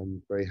questions,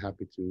 I'm very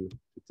happy to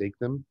take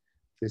them.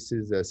 This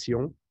is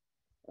Sion.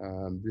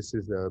 This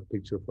is a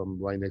picture from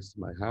right next to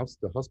my house.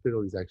 The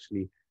hospital is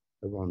actually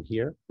around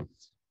here,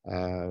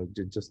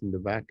 just in the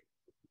back,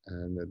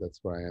 and that's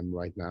where I am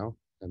right now.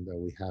 And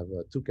we have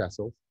two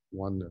castles,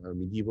 one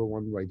medieval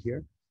one right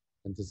here,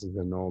 and this is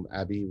an old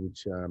abbey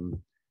which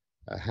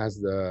has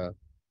the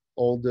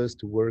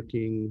oldest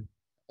working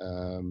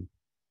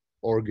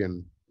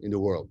organ in the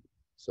world.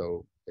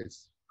 So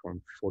it's from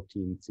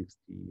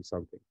 1460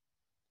 something.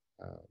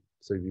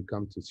 So if you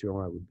come to Sion,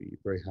 I would be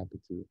very happy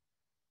to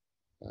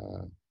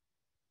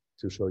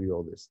show you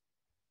all this.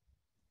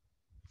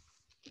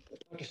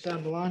 Dr.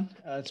 San Millan,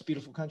 it's a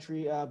beautiful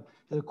country.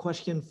 There's a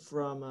question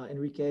from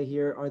Enrique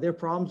here. Are there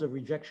problems of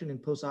rejection in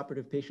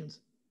post-operative patients?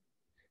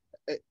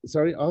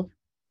 Sorry, of?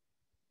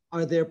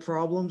 Are there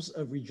problems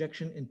of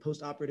rejection in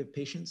post-operative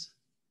patients?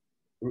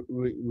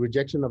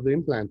 Rejection of the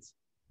implants?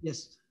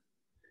 Yes.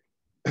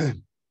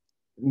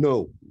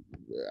 No,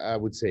 I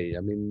would say.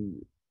 I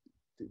mean,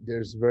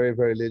 there's very,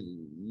 very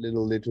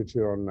little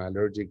literature on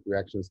allergic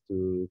reactions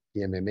to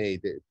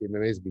PMMA. The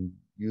PMMA has been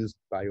used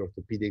by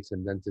orthopedics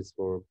and dentists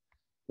for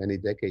many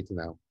decades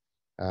now.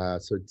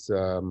 So it's,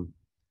 to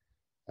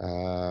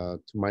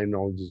my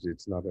knowledge,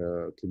 it's not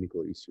a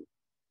clinical issue.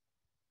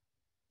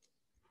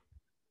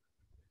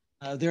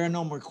 There are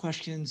no more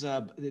questions.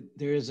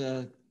 There is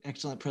an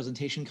excellent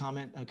presentation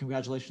comment.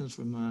 Congratulations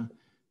from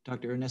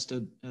Dr.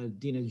 Ernesto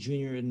Dina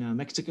Jr. in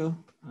Mexico.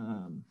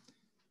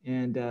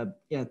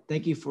 Yeah,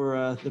 thank you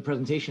for the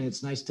presentation.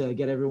 It's nice to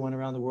get everyone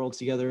around the world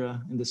together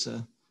in this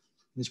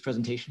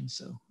presentation.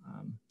 So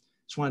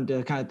just wanted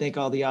to kind of thank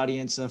all the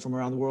audience from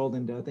around the world,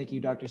 and thank you,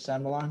 Dr.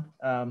 San Millan.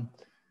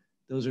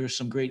 Those are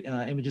some great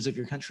images of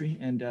your country,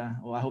 and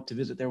well, I hope to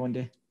visit there one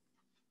day.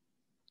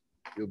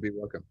 You'll be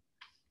welcome.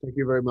 Thank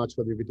you very much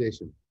for the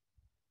invitation.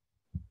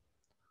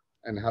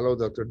 And hello,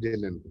 Dr.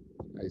 Dylan.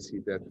 I see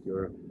that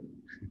you're...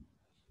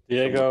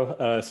 Diego,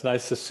 it's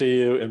nice to see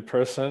you in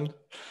person.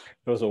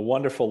 It was a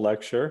wonderful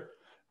lecture,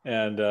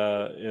 and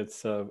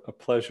it's a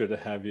pleasure to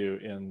have you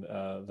in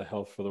the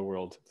Health for the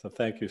World. So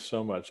thank you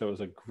so much. It was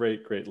a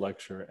great, great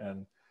lecture,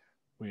 and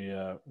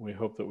we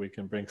hope that we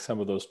can bring some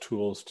of those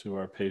tools to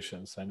our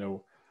patients. I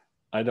know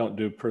I don't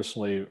do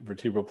personally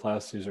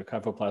vertebroplasties or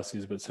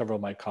kyphoplasties, but several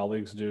of my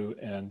colleagues do,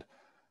 and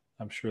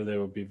I'm sure they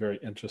would be very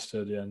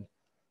interested in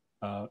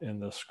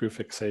the screw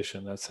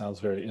fixation. That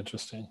sounds very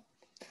interesting.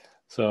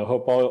 So I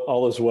hope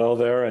all is well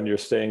there, and you're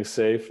staying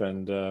safe,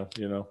 and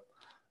you know,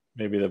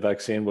 maybe the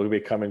vaccine will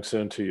be coming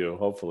soon to you,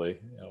 hopefully.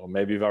 You know,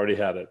 maybe you've already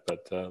had it,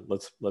 but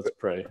let's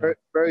pray. Very,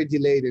 very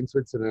delayed in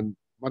Switzerland.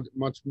 No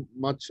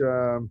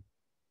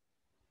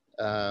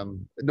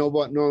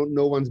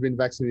one's been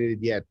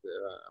vaccinated yet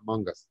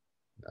among us,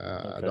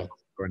 Okay.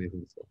 or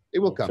anything. So it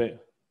will come.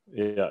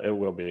 Yeah, it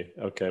will be.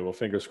 Okay, well,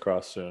 fingers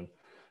crossed soon.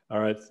 All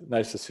right,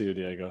 nice to see you,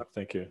 Diego.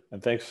 Thank you,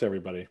 and thanks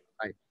everybody.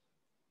 Bye.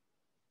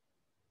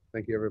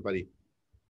 Thank you, everybody.